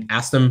in, he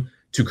asked them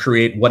to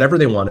create whatever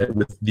they wanted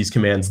with these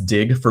commands: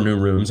 dig for new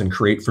rooms and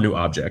create for new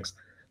objects,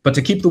 but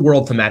to keep the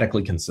world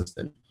thematically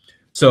consistent.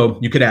 So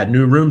you could add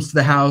new rooms to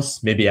the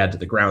house, maybe add to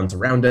the grounds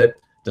around it,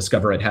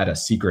 discover it had a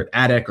secret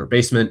attic or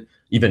basement,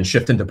 even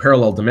shift into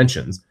parallel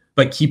dimensions,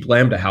 but keep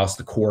Lambda House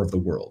the core of the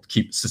world,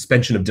 keep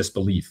suspension of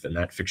disbelief in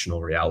that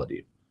fictional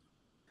reality.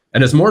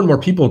 And as more and more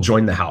people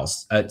joined the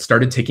house, it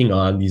started taking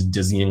on these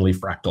dizzyingly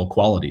fractal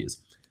qualities.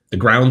 The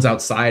grounds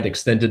outside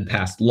extended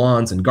past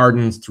lawns and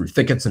gardens, through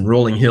thickets and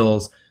rolling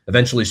hills,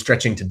 eventually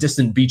stretching to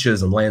distant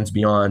beaches and lands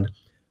beyond.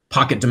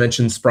 Pocket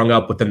dimensions sprung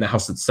up within the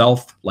house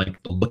itself,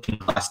 like the Looking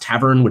Glass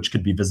Tavern, which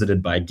could be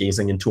visited by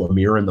gazing into a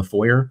mirror in the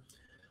foyer,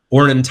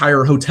 or an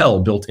entire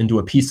hotel built into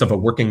a piece of a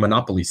working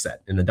Monopoly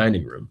set in the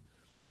dining room.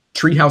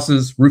 Tree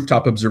houses,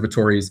 rooftop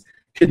observatories,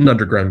 hidden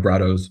underground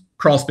grottos,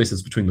 crawl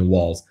spaces between the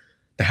walls.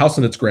 The house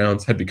and its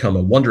grounds had become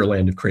a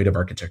wonderland of creative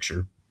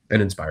architecture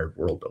and inspired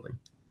world building.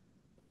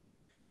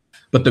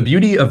 But the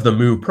beauty of the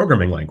MOO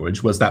programming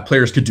language was that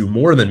players could do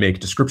more than make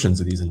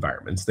descriptions of these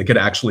environments. They could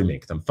actually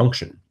make them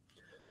function.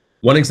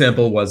 One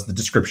example was the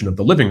description of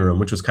the living room,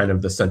 which was kind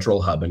of the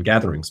central hub and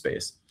gathering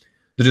space.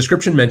 The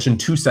description mentioned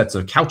 2 sets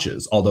of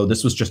couches, although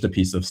this was just a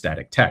piece of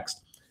static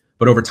text.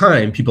 But over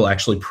time, people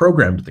actually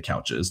programmed the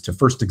couches to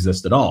first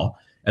exist at all,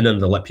 and then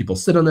to let people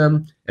sit on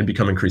them and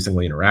become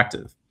increasingly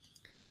interactive.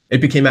 It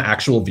became an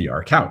actual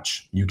VR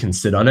couch. You can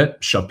sit on it,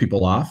 shove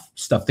people off,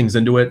 stuff things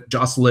into it,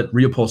 jostle it,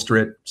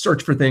 reupholster it,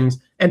 search for things,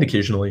 and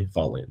occasionally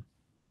fall in.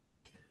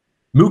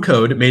 Mu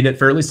code made it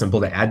fairly simple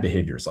to add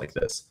behaviors like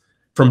this.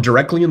 From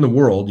directly in the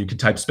world, you could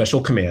type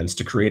special commands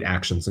to create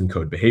actions and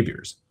code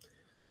behaviors.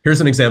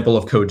 Here's an example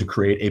of code to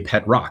create a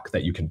pet rock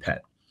that you can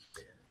pet.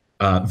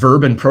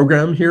 Verb and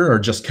program here are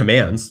just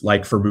commands,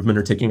 like for movement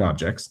or taking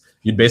objects.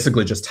 You'd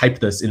basically just type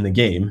this in the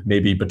game,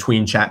 maybe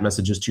between chat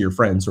messages to your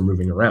friends or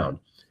moving around.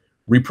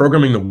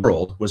 Reprogramming the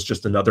world was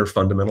just another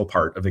fundamental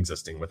part of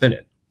existing within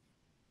it.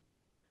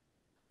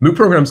 Mu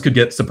programs could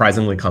get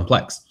surprisingly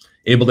complex,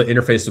 able to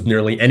interface with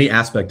nearly any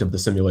aspect of the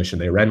simulation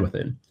they ran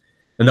within.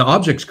 And the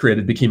objects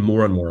created became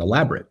more and more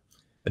elaborate.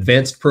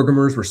 Advanced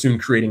programmers were soon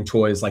creating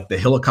toys like the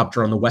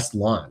helicopter on the West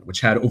Lawn,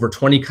 which had over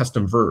 20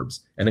 custom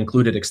verbs and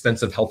included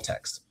extensive help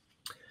text.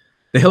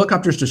 The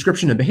helicopter's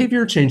description and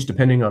behavior changed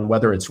depending on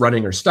whether it's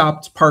running or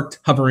stopped, parked,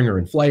 hovering, or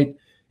in flight.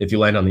 If you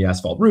land on the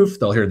asphalt roof,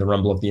 they'll hear the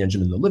rumble of the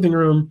engine in the living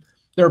room.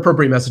 There are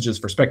appropriate messages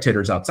for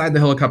spectators outside the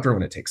helicopter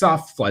when it takes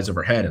off, flies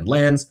overhead, and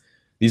lands.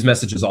 These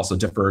messages also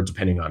differ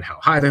depending on how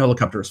high the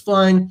helicopter is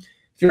flying.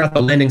 If you're at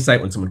the landing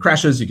site when someone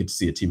crashes, you get to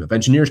see a team of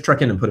engineers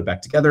trek in and put it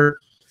back together.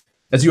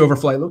 As you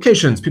overfly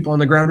locations, people on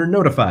the ground are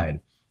notified.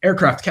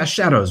 Aircraft cast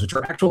shadows, which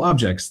are actual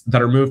objects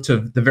that are moved to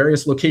the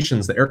various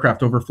locations the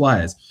aircraft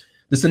overflies.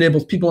 This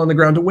enables people on the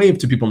ground to wave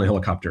to people in the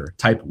helicopter.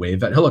 Type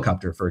wave at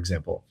helicopter, for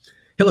example.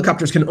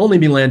 Helicopters can only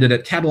be landed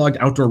at cataloged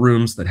outdoor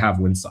rooms that have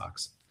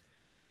windsock.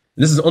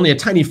 This is only a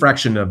tiny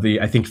fraction of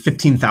the, I think,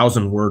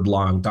 15,000 word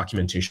long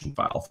documentation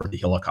file for the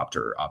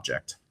helicopter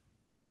object.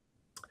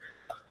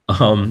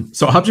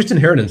 So object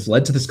inheritance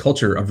led to this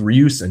culture of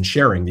reuse and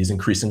sharing these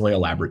increasingly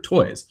elaborate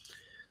toys.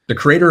 The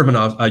creator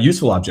of a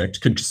useful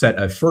object could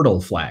set a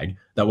fertile flag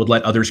that would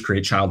let others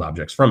create child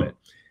objects from it.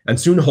 And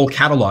soon whole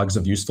catalogs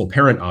of useful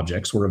parent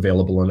objects were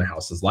available in the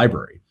house's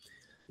library.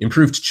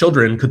 Improved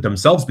children could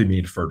themselves be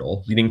made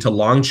fertile, leading to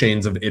long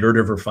chains of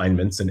iterative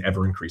refinements and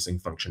ever-increasing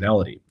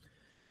functionality.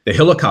 The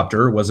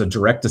helicopter was a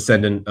direct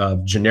descendant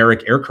of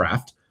generic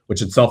aircraft,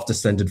 which itself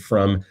descended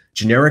from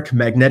generic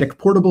magnetic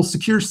portable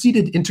secure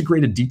seated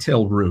integrated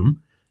detail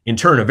room, in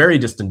turn a very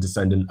distant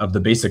descendant of the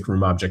basic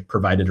room object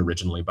provided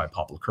originally by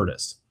Popple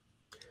Curtis.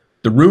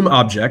 The room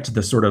object,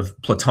 the sort of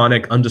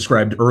platonic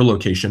undescribed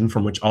location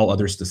from which all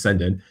others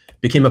descended,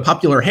 became a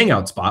popular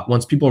hangout spot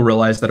once people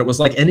realized that it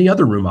was like any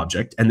other room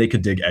object and they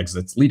could dig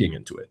exits leading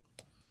into it.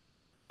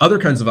 Other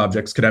kinds of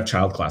objects could have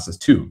child classes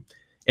too.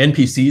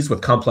 NPCs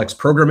with complex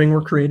programming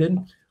were created.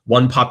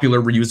 One popular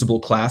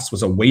reusable class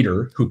was a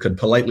waiter who could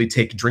politely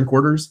take drink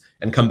orders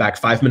and come back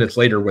 5 minutes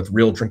later with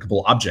real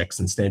drinkable objects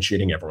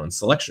instantiating everyone's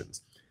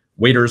selections.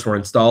 Waiters were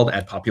installed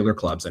at popular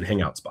clubs and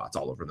hangout spots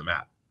all over the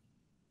map.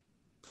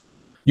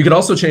 You could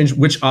also change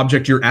which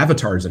object your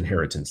avatar's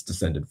inheritance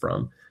descended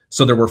from.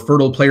 So there were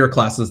fertile player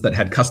classes that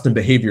had custom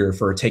behavior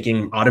for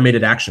taking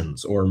automated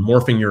actions or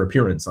morphing your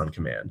appearance on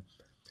command.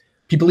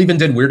 People even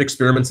did weird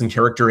experiments in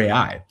character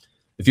AI.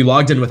 If you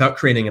logged in without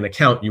creating an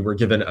account, you were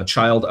given a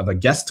child of a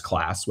guest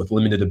class with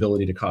limited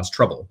ability to cause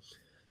trouble.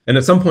 And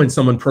at some point,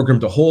 someone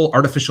programmed a whole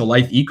artificial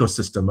life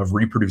ecosystem of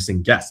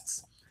reproducing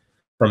guests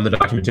from the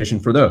documentation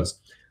for those.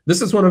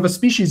 This is one of a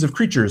species of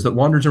creatures that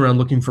wanders around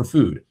looking for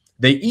food.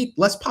 They eat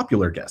less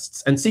popular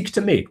guests and seek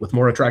to mate with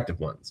more attractive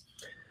ones.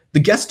 The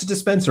guest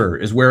dispenser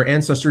is where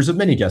ancestors of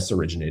many guests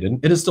originated.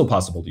 It is still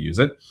possible to use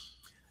it.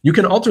 You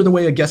can alter the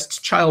way a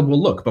guest's child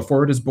will look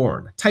before it is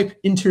born. Type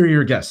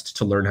interior guest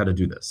to learn how to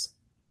do this.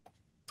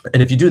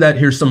 And if you do that,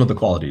 here's some of the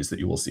qualities that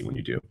you will see when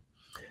you do.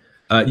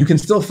 You can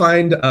still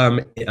find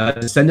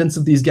descendants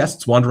of these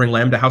guests wandering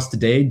Lambda House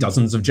today,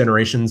 dozens of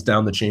generations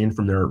down the chain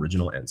from their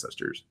original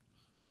ancestors.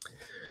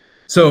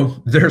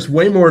 So there's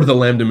way more to the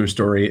Lambda Mu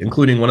story,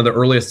 including one of the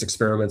earliest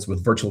experiments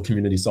with virtual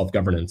community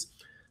self-governance.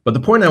 But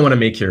the point I want to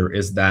make here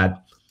is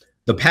that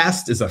the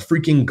past is a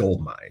freaking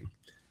goldmine.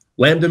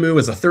 Lambda Mu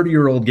is a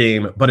 30-year-old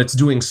game, but it's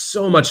doing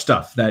so much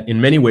stuff that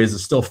in many ways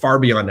is still far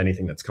beyond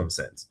anything that's come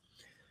since.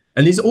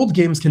 And these old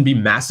games can be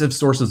massive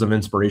sources of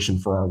inspiration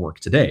for our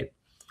work today.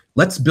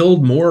 Let's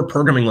build more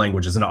programming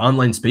languages into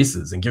online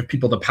spaces and give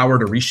people the power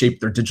to reshape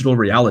their digital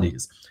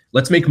realities.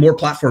 Let's make more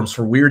platforms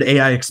for weird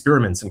AI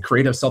experiments and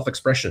creative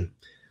self-expression.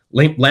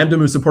 Lambda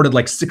Mu supported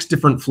like 6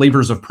 different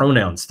flavors of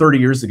pronouns 30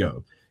 years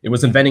ago. It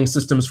was inventing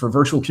systems for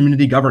virtual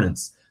community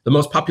governance. The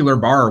most popular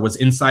bar was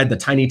inside the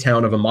tiny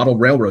town of a model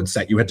railroad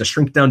set you had to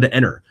shrink down to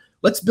enter.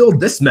 Let's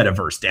build this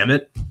metaverse, damn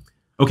it.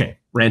 Okay,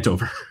 rant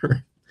over.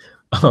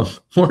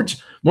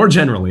 More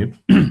generally,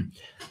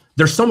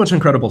 there's so much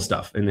incredible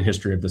stuff in the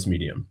history of this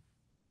medium.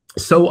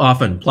 So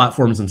often,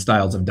 platforms and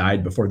styles have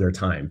died before their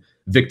time,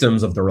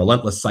 victims of the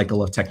relentless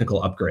cycle of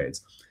technical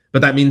upgrades.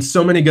 But that means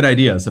so many good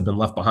ideas have been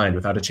left behind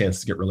without a chance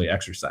to get really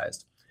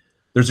exercised.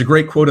 There's a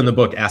great quote in the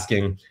book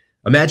asking,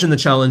 imagine the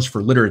challenge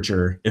for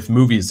literature if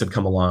movies had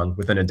come along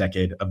within a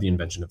decade of the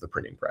invention of the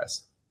printing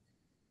press.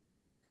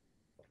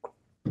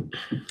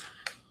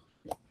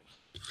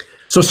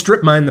 So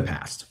strip mine the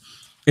past.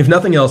 If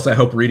nothing else, I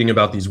hope reading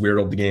about these weird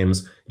old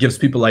games gives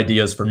people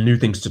ideas for new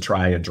things to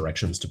try and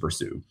directions to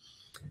pursue.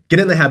 Get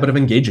in the habit of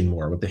engaging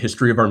more with the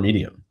history of our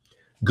medium.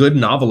 Good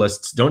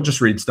novelists don't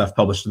just read stuff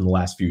published in the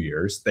last few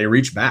years. They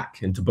reach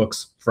back into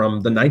books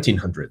from the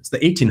 1900s, the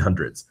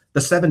 1800s, the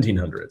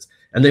 1700s,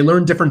 and they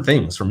learn different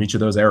things from each of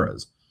those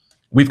eras.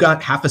 We've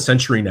got half a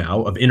century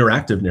now of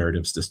interactive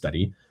narratives to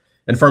study,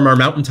 and from our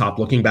mountaintop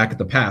looking back at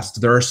the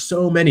past, there are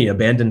so many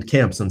abandoned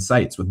camps and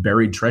sites with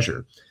buried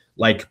treasure,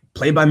 like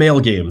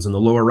play-by-mail games in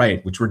the lower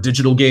right, which were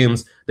digital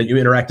games that you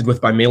interacted with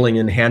by mailing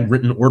in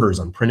handwritten orders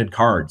on printed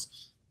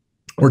cards,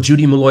 or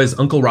Judy Malloy's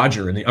Uncle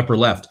Roger in the upper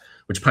left,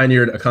 which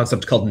pioneered a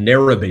concept called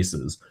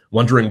narrabases,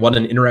 wondering what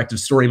an interactive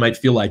story might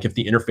feel like if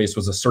the interface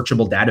was a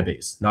searchable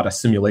database, not a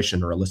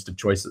simulation or a list of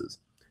choices.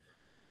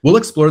 We'll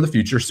explore the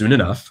future soon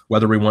enough,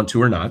 whether we want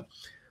to or not,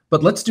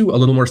 but let's do a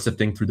little more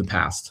sifting through the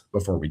past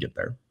before we get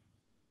there.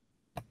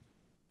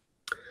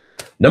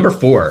 Number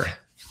 4,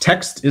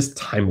 text is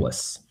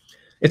timeless.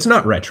 It's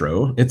not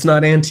retro, it's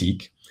not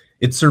antique.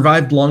 It's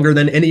survived longer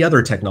than any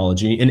other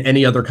technology in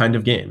any other kind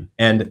of game,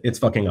 and it's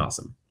fucking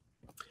awesome.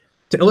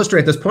 To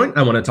illustrate this point,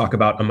 I want to talk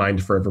about A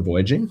Mind Forever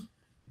Voyaging.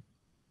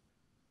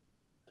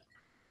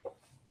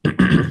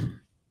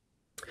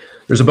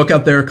 There's a book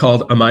out there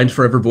called A Mind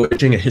Forever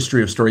Voyaging, A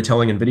History of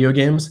Storytelling in Video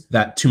Games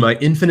that, to my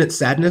infinite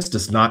sadness,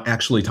 does not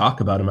actually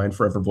talk about A Mind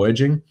Forever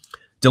Voyaging.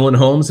 Dylan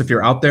Holmes, if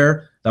you're out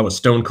there, that was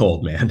stone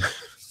cold, man.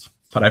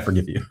 But I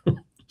forgive you.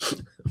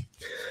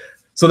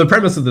 So the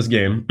premise of this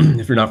game,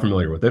 if you're not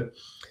familiar with it,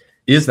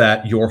 is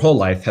that your whole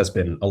life has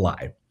been a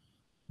lie.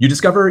 You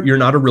discover you're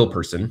not a real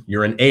person.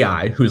 You're an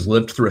AI who's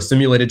lived through a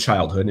simulated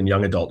childhood and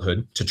young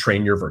adulthood to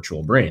train your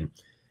virtual brain.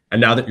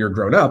 And now that you're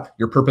grown up,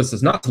 your purpose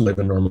is not to live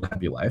a normal,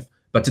 happy life,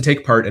 but to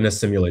take part in a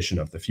simulation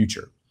of the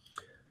future.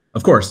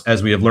 Of course,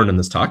 as we have learned in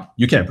this talk,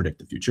 you can't predict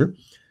the future.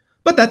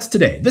 But that's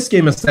today. This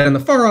game is set in the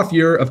far-off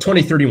year of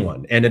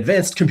 2031, and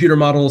advanced computer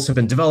models have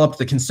been developed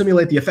that can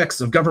simulate the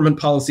effects of government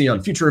policy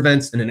on future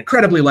events in an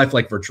incredibly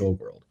lifelike virtual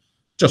world.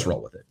 Just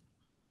roll with it.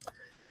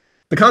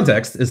 The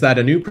context is that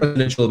a new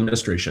presidential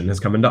administration has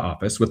come into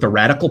office with a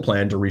radical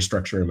plan to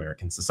restructure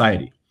American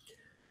society.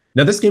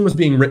 Now, this game was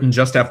being written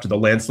just after the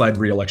landslide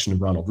re-election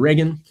of Ronald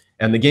Reagan,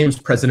 and the game's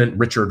President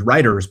Richard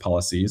Ryder's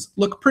policies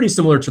look pretty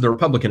similar to the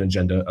Republican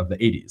agenda of the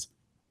 80s.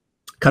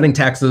 Cutting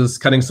taxes,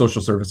 cutting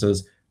social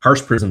services,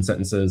 harsh prison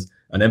sentences,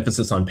 an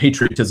emphasis on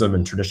patriotism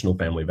and traditional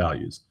family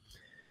values.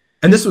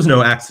 And this was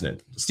no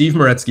accident. Steve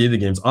Moretsky, the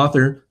game's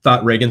author,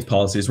 thought Reagan's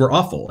policies were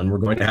awful and were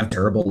going to have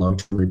terrible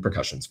long-term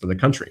repercussions for the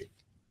country.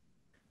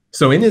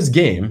 So in his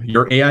game,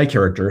 your AI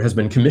character has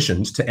been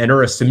commissioned to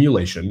enter a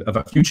simulation of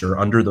a future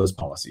under those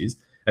policies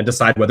and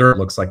decide whether it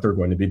looks like they're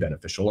going to be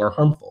beneficial or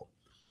harmful.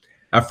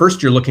 At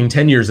first, you're looking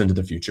 10 years into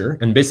the future,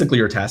 and basically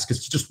your task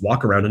is to just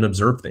walk around and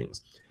observe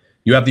things.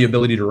 You have the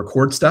ability to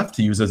record stuff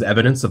to use as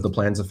evidence of the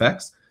plan's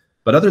effects,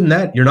 but other than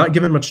that, you're not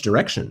given much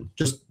direction.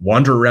 Just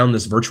wander around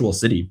this virtual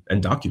city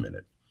and document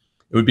it.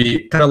 It would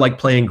be kind of like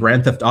playing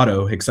Grand Theft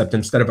Auto, except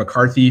instead of a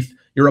car thief,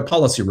 you're a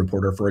policy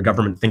reporter for a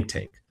government think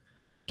tank.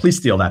 Please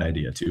steal that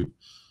idea too.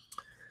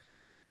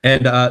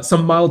 And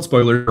some mild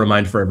spoilers for A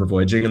Mind Forever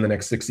Voyaging in the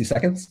next 60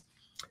 seconds.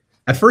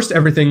 At first,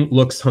 everything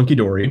looks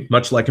hunky-dory,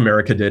 much like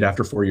America did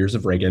after 4 years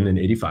of Reagan in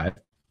 '85.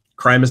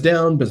 Crime is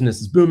down,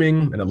 business is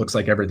booming, and it looks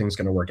like everything's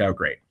going to work out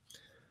great.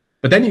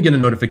 But then you get a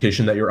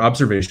notification that your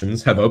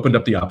observations have opened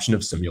up the option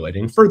of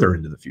simulating further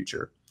into the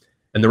future.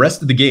 And the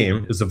rest of the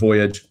game is a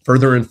voyage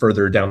further and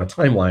further down a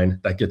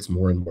timeline that gets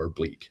more and more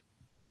bleak.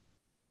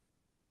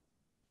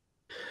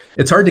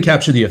 It's hard to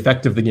capture the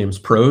effect of the game's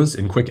prose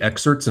in quick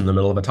excerpts in the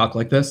middle of a talk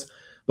like this,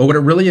 but what it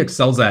really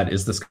excels at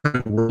is this kind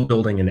of world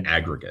building in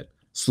aggregate,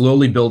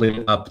 slowly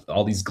building up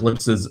all these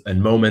glimpses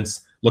and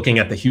moments, looking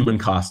at the human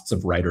costs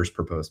of writers'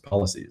 proposed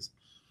policies.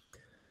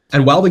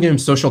 And while the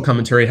game's social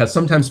commentary has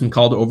sometimes been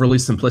called overly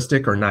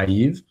simplistic or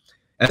naive,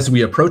 as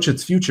we approach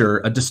its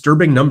future, a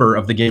disturbing number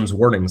of the game's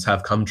warnings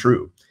have come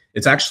true.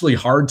 It's actually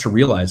hard to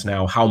realize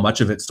now how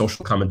much of its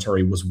social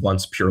commentary was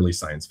once purely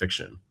science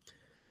fiction.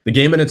 The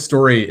game and its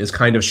story is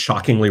kind of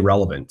shockingly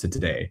relevant to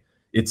today.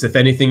 It's, if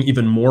anything,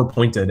 even more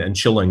pointed and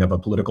chilling of a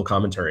political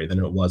commentary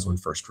than it was when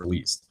first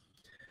released.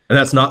 And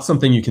that's not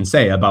something you can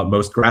say about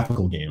most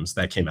graphical games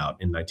that came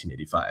out in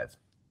 1985.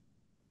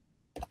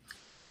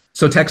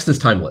 So text is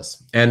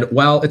timeless. And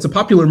while it's a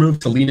popular move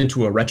to lean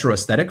into a retro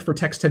aesthetic for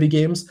text-heavy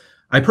games,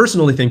 I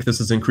personally think this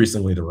is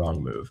increasingly the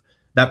wrong move.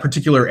 That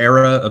particular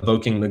era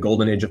evoking the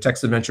golden age of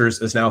text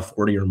adventures is now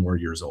 40 or more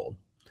years old.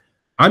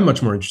 I'm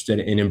much more interested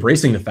in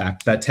embracing the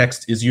fact that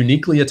text is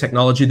uniquely a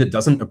technology that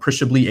doesn't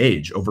appreciably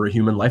age over a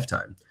human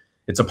lifetime.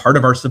 It's a part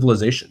of our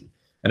civilization.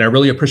 And I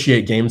really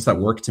appreciate games that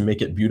work to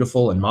make it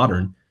beautiful and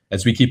modern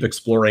as we keep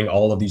exploring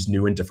all of these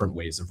new and different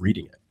ways of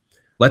reading it.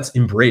 Let's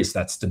embrace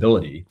that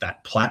stability,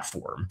 that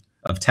platform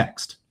of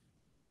text.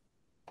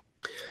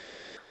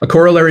 A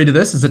corollary to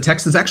this is that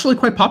text is actually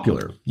quite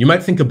popular. You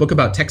might think a book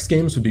about text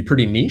games would be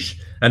pretty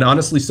niche, and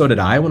honestly, so did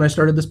I when I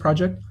started this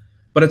project.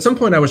 But at some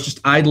point, I was just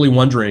idly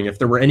wondering if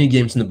there were any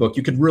games in the book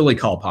you could really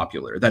call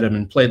popular that had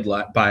been played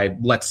by,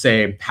 let's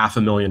say,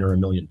 500,000 or 1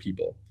 million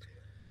people.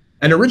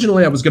 And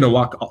originally I was going to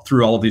walk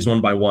through all of these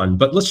one by one,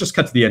 but let's just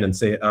cut to the end and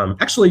say,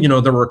 actually,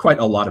 there were quite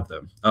a lot of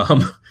them.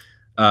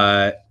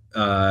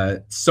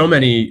 So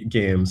many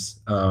games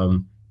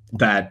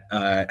that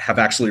have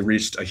actually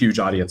reached a huge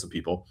audience of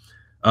people.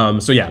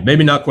 So yeah,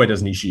 maybe not quite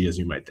as niche-y as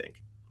you might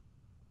think.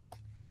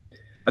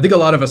 I think a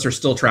lot of us are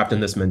still trapped in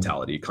this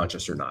mentality,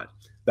 conscious or not,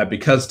 that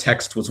because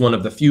text was one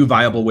of the few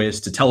viable ways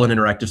to tell an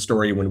interactive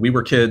story when we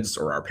were kids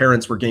or our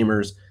parents were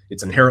gamers,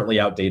 it's inherently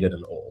outdated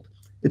and old.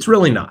 It's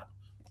really not.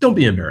 Don't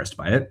be embarrassed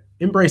by it.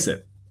 Embrace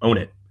it. Own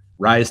it.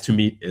 Rise to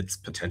meet its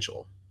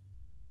potential.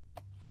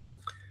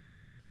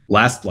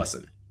 Last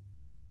lesson.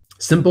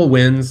 Simple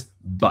wins,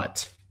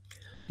 but.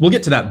 We'll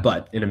get to that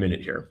but in a minute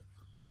here.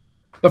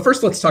 But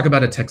first, let's talk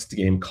about a text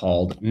game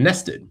called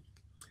Nested.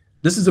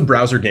 This is a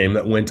browser game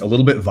that went a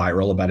little bit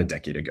viral about a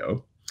decade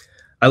ago.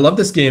 I love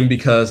this game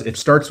because it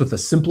starts with the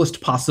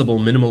simplest possible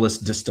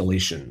minimalist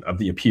distillation of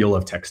the appeal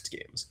of text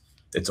games.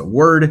 It's a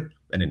word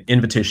and an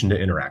invitation to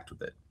interact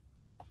with it.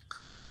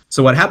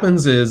 So what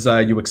happens is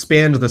you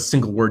expand the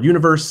single word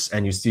universe,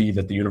 and you see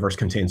that the universe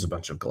contains a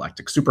bunch of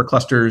galactic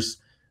superclusters.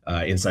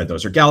 Inside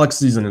those are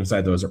galaxies, and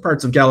inside those are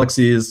parts of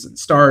galaxies and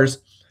stars.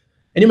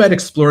 And you might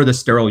explore this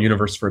sterile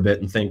universe for a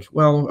bit and think,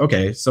 well,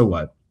 okay, so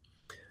what?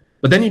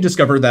 But then you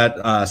discover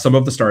that some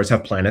of the stars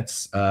have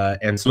planets,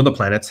 and some of the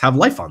planets have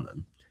life on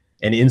them.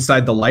 And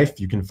inside the life,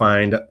 you can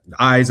find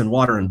eyes and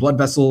water and blood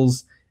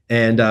vessels,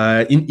 and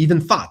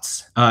even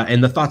thoughts.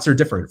 And the thoughts are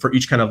different for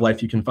each kind of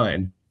life you can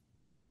find.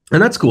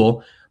 And that's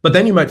cool. But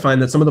then you might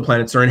find that some of the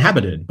planets are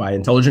inhabited by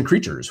intelligent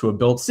creatures who have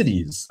built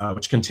cities,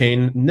 which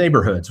contain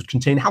neighborhoods, which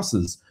contain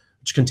houses,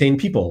 which contain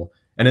people.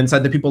 And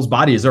inside the people's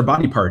bodies are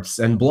body parts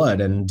and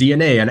blood and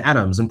DNA and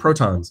atoms and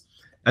protons.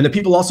 And the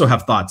people also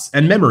have thoughts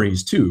and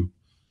memories too.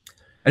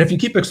 And if you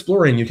keep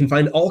exploring, you can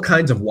find all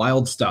kinds of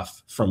wild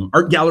stuff, from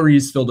art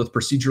galleries filled with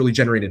procedurally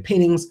generated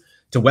paintings,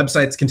 to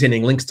websites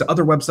containing links to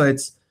other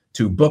websites,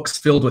 to books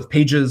filled with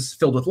pages,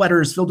 filled with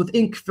letters, filled with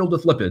ink, filled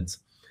with lipids.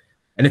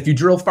 And if you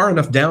drill far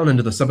enough down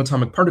into the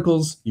subatomic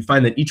particles, you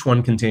find that each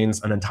one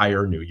contains an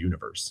entire new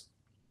universe.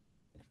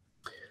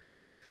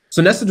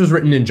 So Nested was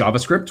written in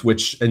JavaScript,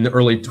 which in the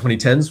early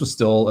 2010s was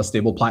still a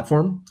stable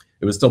platform.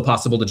 It was still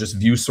possible to just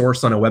view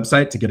source on a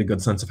website to get a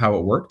good sense of how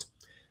it worked.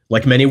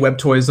 Like many web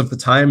toys of the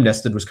time,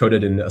 Nested was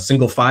coded in a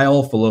single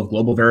file full of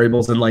global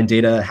variables, inline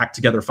data, hacked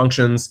together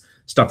functions,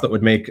 stuff that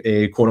would make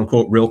a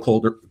quote-unquote real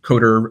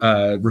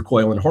coder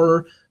recoil in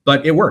horror.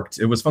 But it worked.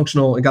 It was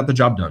functional. It got the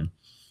job done.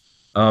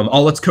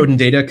 All its code and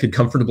data could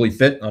comfortably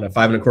fit on a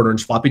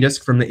 5¼ floppy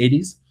disk from the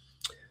 80s.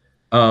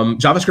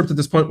 JavaScript at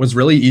this point was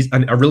really easy,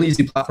 a really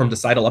easy platform to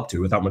sidle up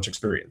to without much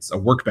experience, a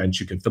workbench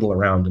you could fiddle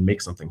around and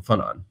make something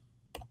fun on.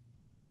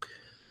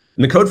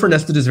 And the code for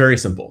Nested is very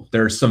simple.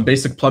 There's some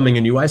basic plumbing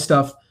and UI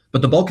stuff,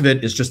 but the bulk of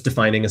it is just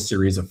defining a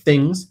series of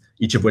things,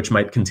 each of which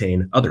might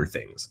contain other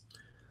things.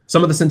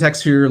 Some of the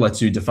syntax here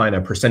lets you define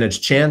a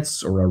percentage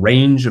chance or a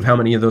range of how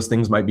many of those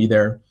things might be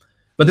there,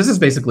 but this is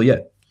basically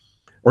it.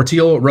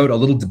 Ortiel wrote a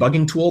little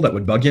debugging tool that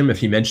would bug him if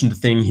he mentioned a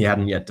thing he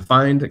hadn't yet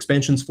defined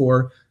expansions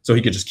for, so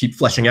he could just keep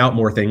fleshing out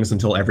more things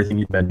until everything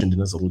he mentioned in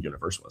his little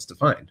universe was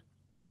defined.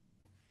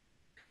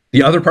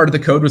 The other part of the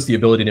code was the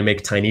ability to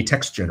make tiny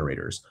text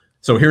generators.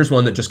 So here's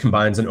one that just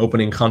combines an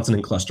opening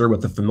consonant cluster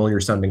with a familiar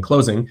sounding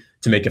closing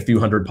to make a few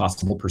hundred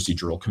possible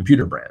procedural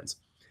computer brands.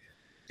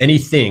 Any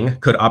thing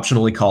could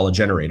optionally call a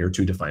generator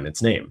to define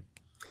its name.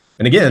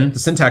 And again, the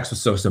syntax was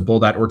so simple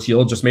that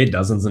Ortiel just made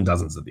dozens and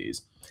dozens of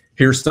these.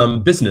 Here's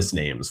some business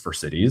names for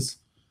cities.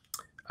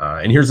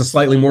 And here's a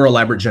slightly more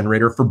elaborate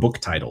generator for book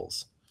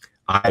titles.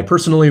 I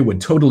personally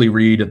would totally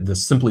read The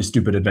Simply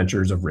Stupid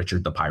Adventures of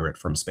Richard the Pirate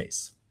from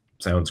Space.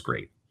 Sounds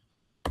great.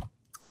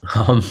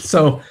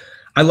 So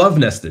I love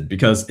Nested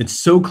because it's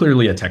so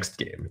clearly a text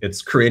game.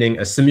 It's creating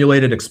a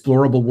simulated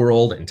explorable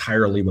world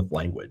entirely with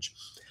language.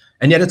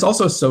 And yet it's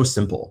also so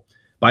simple.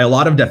 By a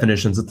lot of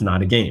definitions, it's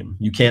not a game.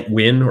 You can't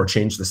win or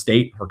change the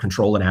state or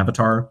control an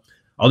avatar.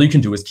 All you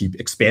can do is keep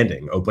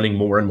expanding, opening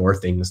more and more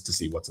things to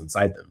see what's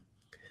inside them.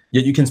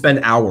 Yet you can spend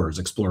hours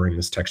exploring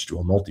this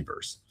textual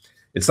multiverse.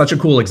 It's such a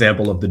cool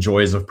example of the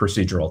joys of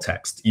procedural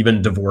text,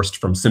 even divorced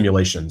from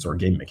simulations or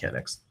game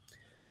mechanics.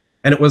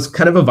 And it was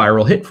kind of a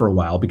viral hit for a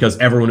while because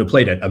everyone who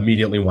played it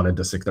immediately wanted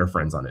to sick their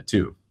friends on it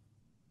too.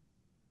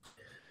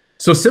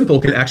 So simple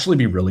can actually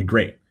be really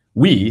great.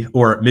 We,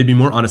 or maybe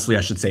more honestly,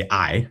 I should say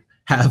I,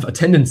 have a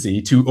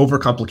tendency to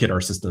overcomplicate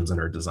our systems and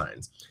our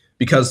designs,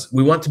 because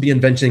we want to be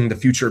inventing the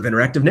future of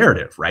interactive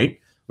narrative, right?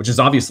 Which is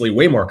obviously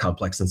way more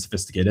complex and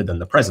sophisticated than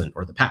the present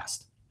or the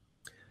past.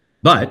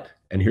 But,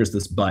 and here's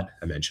this but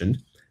I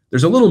mentioned,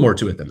 there's a little more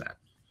to it than that.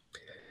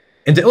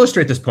 And to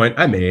illustrate this point,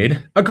 I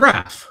made a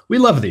graph. We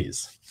love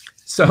these.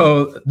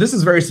 So this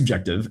is very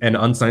subjective and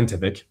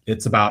unscientific.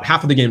 It's about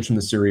half of the games from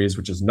the series,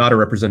 which is not a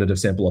representative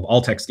sample of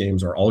all text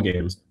games or all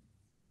games.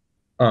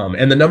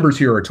 And the numbers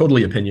here are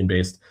totally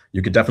opinion-based.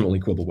 You could definitely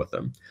quibble with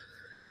them.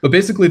 But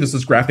basically, this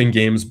is graphing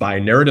games by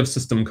narrative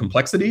system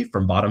complexity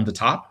from bottom to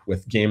top,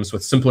 with games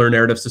with simpler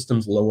narrative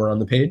systems lower on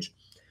the page.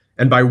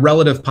 and by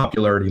relative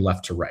popularity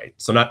left to right.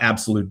 So not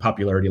absolute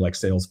popularity like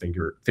sales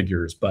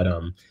figures, but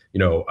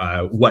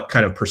what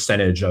kind of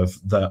percentage of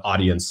the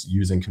audience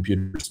using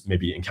computers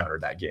maybe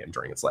encountered that game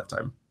during its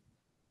lifetime.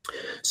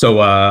 So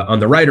on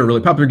the right are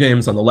really popular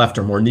games, on the left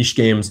are more niche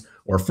games,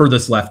 or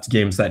furthest left,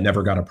 games that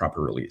never got a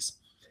proper release.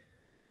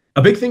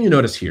 A big thing you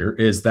notice here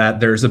is that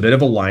there's a bit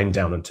of a line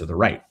down and to the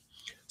right.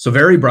 So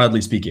very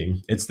broadly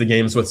speaking, it's the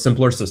games with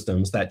simpler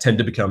systems that tend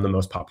to become the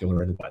most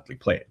popular and widely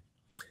played.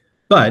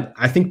 But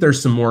I think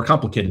there's some more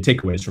complicated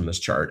takeaways from this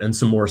chart and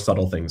some more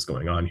subtle things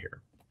going on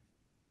here.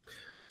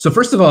 So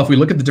first of all, if we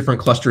look at the different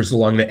clusters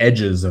along the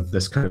edges of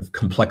this kind of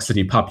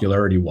complexity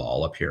popularity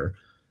wall up here,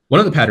 one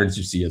of the patterns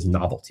you see is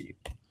novelty.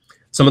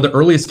 Some of the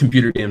earliest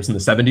computer games in the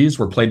 70s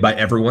were played by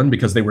everyone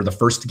because they were the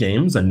first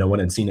games and no one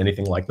had seen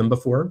anything like them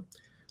before.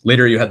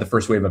 Later, you had the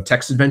first wave of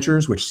text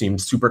adventures, which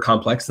seemed super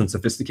complex and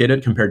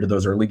sophisticated compared to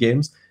those early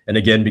games, and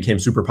again became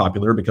super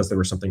popular because they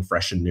were something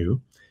fresh and new.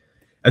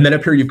 And then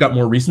up here, you've got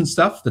more recent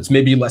stuff that's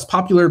maybe less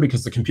popular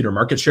because the computer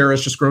market share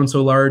has just grown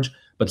so large,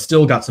 but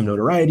still got some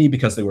notoriety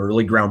because they were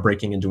really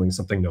groundbreaking and doing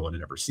something no one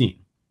had ever seen.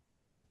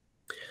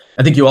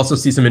 I think you also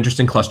see some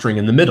interesting clustering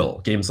in the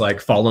middle, games like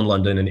Fall in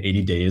London and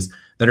 80 Days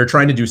that are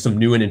trying to do some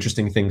new and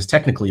interesting things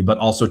technically, but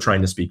also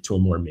trying to speak to a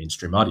more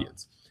mainstream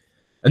audience.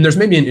 And there's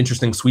maybe an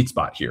interesting sweet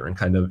spot here in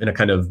a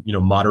kind of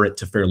moderate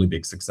to fairly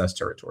big success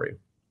territory.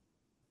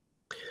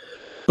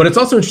 But it's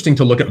also interesting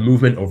to look at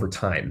movement over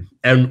time.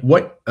 And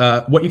what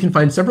you can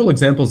find several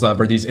examples of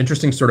are these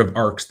interesting sort of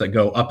arcs that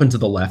go up and to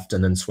the left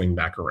and then swing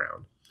back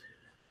around.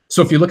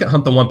 So if you look at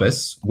Hunt the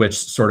Wumpus, which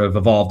sort of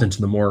evolved into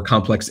the more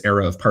complex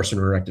era of parser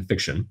interactive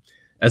fiction,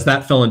 as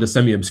that fell into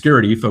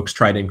semi-obscurity, folks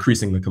tried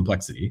increasing the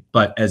complexity.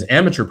 But as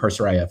amateur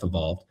parser IF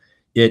evolved,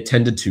 it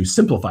tended to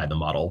simplify the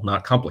model,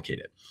 not complicate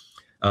it.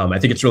 I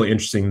think it's really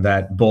interesting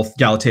that both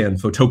Galatea and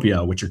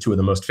Photopia, which are two of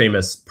the most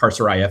famous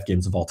parser IF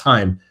games of all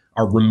time,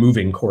 are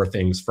removing core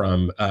things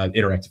from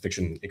interactive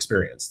fiction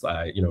experience.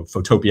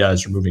 Photopia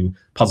is removing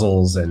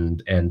puzzles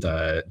and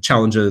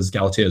challenges.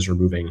 Galatea is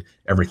removing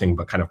everything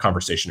but kind of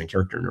conversation and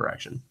character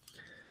interaction.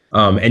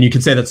 And you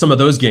could say that some of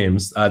those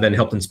games then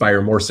helped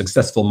inspire more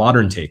successful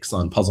modern takes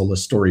on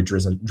puzzle-less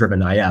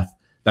story-driven IF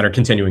that are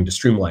continuing to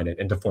streamline it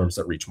into forms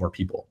that reach more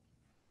people.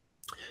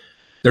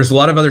 There's a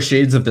lot of other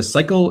shades of this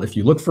cycle if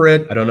you look for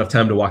it. I don't have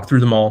time to walk through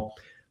them all,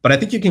 but I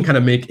think you can kind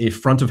of make a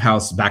front of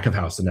house, back of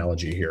house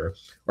analogy here,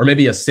 or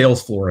maybe a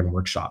sales floor and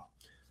workshop.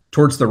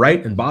 Towards the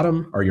right and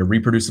bottom are your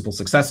reproducible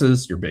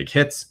successes, your big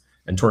hits,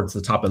 and towards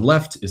the top and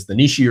left is the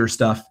nichier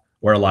stuff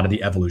where a lot of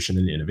the evolution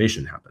and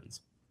innovation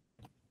happens.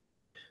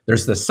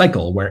 There's this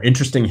cycle where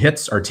interesting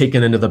hits are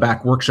taken into the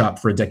back workshop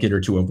for a decade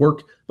or two of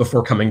work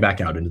before coming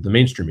back out into the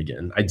mainstream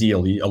again,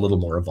 ideally a little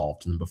more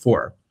evolved than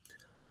before.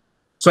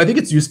 So I think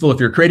it's useful if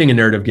you're creating a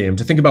narrative game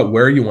to think about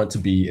where you want to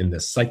be in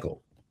this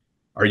cycle.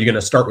 Are you going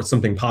to start with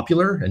something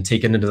popular and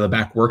take it into the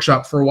back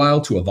workshop for a while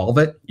to evolve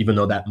it, even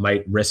though that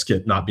might risk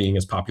it not being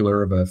as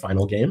popular of a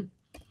final game?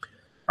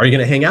 Are you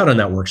going to hang out in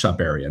that workshop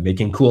area,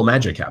 making cool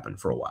magic happen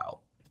for a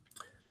while?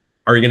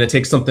 Are you going to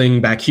take something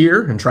back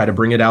here and try to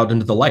bring it out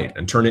into the light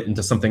and turn it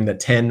into something that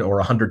 10 or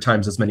 100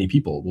 times as many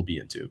people will be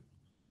into?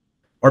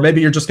 Or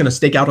maybe you're just going to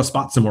stake out a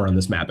spot somewhere on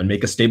this map and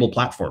make a stable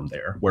platform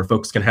there where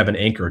folks can have an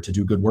anchor to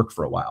do good work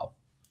for a while.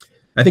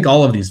 I think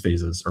all of these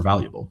phases are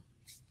valuable.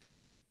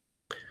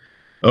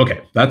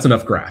 Okay, that's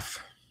enough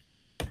graph.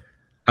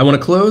 I want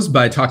to close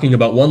by talking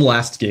about one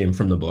last game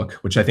from the book,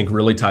 which I think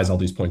really ties all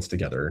these points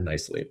together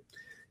nicely.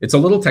 It's a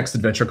little text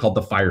adventure called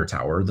The Fire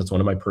Tower. That's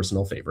one of my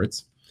personal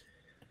favorites.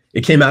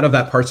 It came out of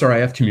that parser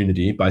IF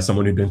community by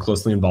someone who'd been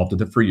closely involved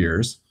with it for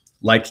years.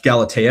 Like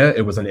Galatea,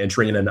 it was an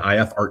entry in an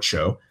IF art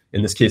show,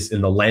 in this case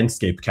in the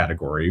landscape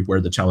category, where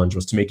the challenge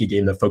was to make a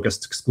game that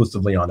focused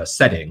exclusively on a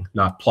setting,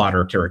 not plot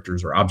or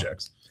characters or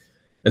objects.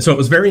 And so it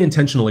was very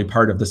intentionally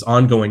part of this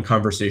ongoing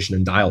conversation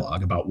and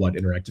dialogue about what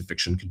interactive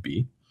fiction could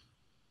be.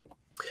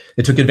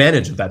 It took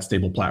advantage of that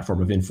stable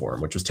platform of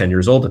Inform, which was 10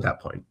 years old at that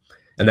point,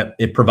 and that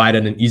it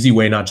provided an easy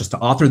way not just to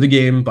author the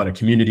game, but a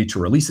community to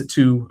release it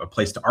to, a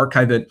place to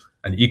archive it,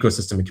 an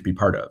ecosystem it could be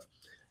part of.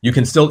 You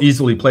can still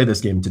easily play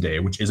this game today,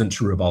 which isn't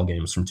true of all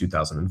games from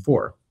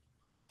 2004.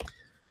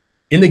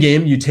 In the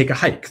game, you take a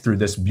hike through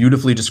this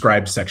beautifully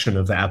described section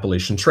of the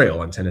Appalachian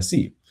Trail in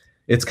Tennessee.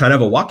 It's kind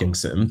of a walking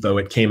sim, though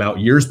it came out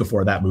years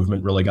before that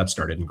movement really got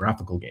started in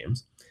graphical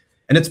games.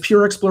 And it's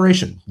pure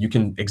exploration. You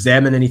can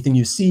examine anything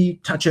you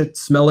see, touch it,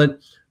 smell it,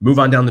 move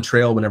on down the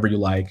trail whenever you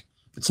like.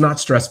 It's not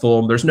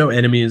stressful. There's no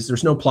enemies.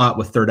 There's no plot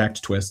with third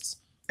act twists.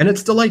 And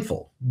it's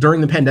delightful.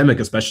 During the pandemic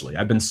especially,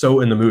 I've been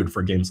so in the mood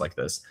for games like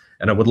this,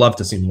 and I would love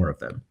to see more of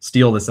them.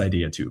 Steal this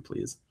idea too,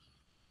 please.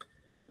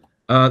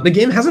 The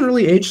game hasn't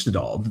really aged at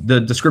all.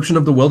 The description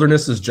of the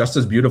wilderness is just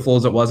as beautiful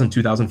as it was in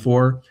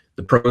 2004.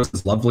 The prose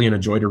is lovely and a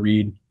joy to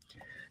read.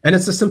 And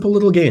it's a simple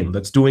little game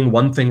that's doing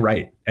one thing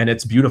right, and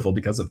it's beautiful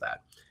because of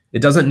that.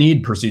 It doesn't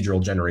need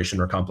procedural generation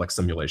or complex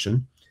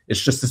simulation. It's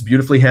just this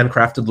beautifully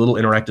handcrafted little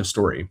interactive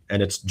story,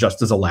 and it's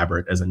just as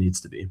elaborate as it needs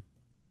to be.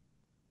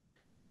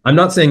 I'm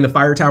not saying the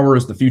Fire Tower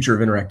is the future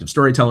of interactive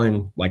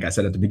storytelling. Like I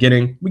said at the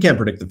beginning, we can't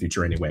predict the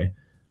future anyway.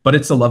 but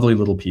it's a lovely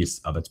little piece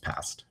of its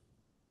past.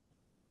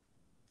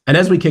 And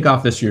as we kick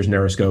off this year's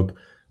NarraScope,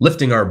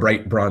 lifting our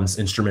bright bronze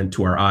instrument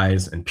to our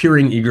eyes and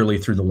peering eagerly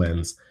through the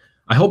lens,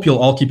 I hope you'll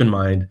all keep in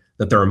mind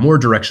that there are more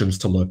directions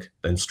to look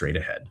than straight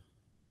ahead.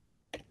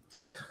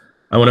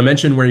 I want to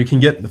mention where you can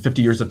get the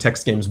 50 Years of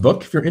Text Games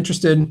book. If you're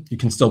interested, you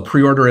can still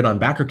pre-order it on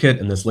BackerKit,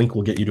 and this link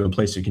will get you to a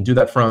place you can do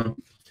that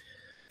from.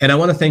 And I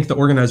want to thank the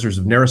organizers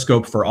of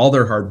NarraScope for all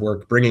their hard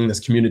work bringing this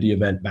community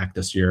event back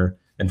this year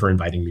and for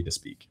inviting me to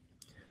speak.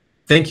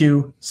 Thank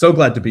you. So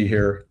glad to be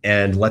here,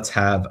 and let's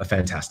have a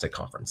fantastic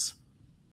conference.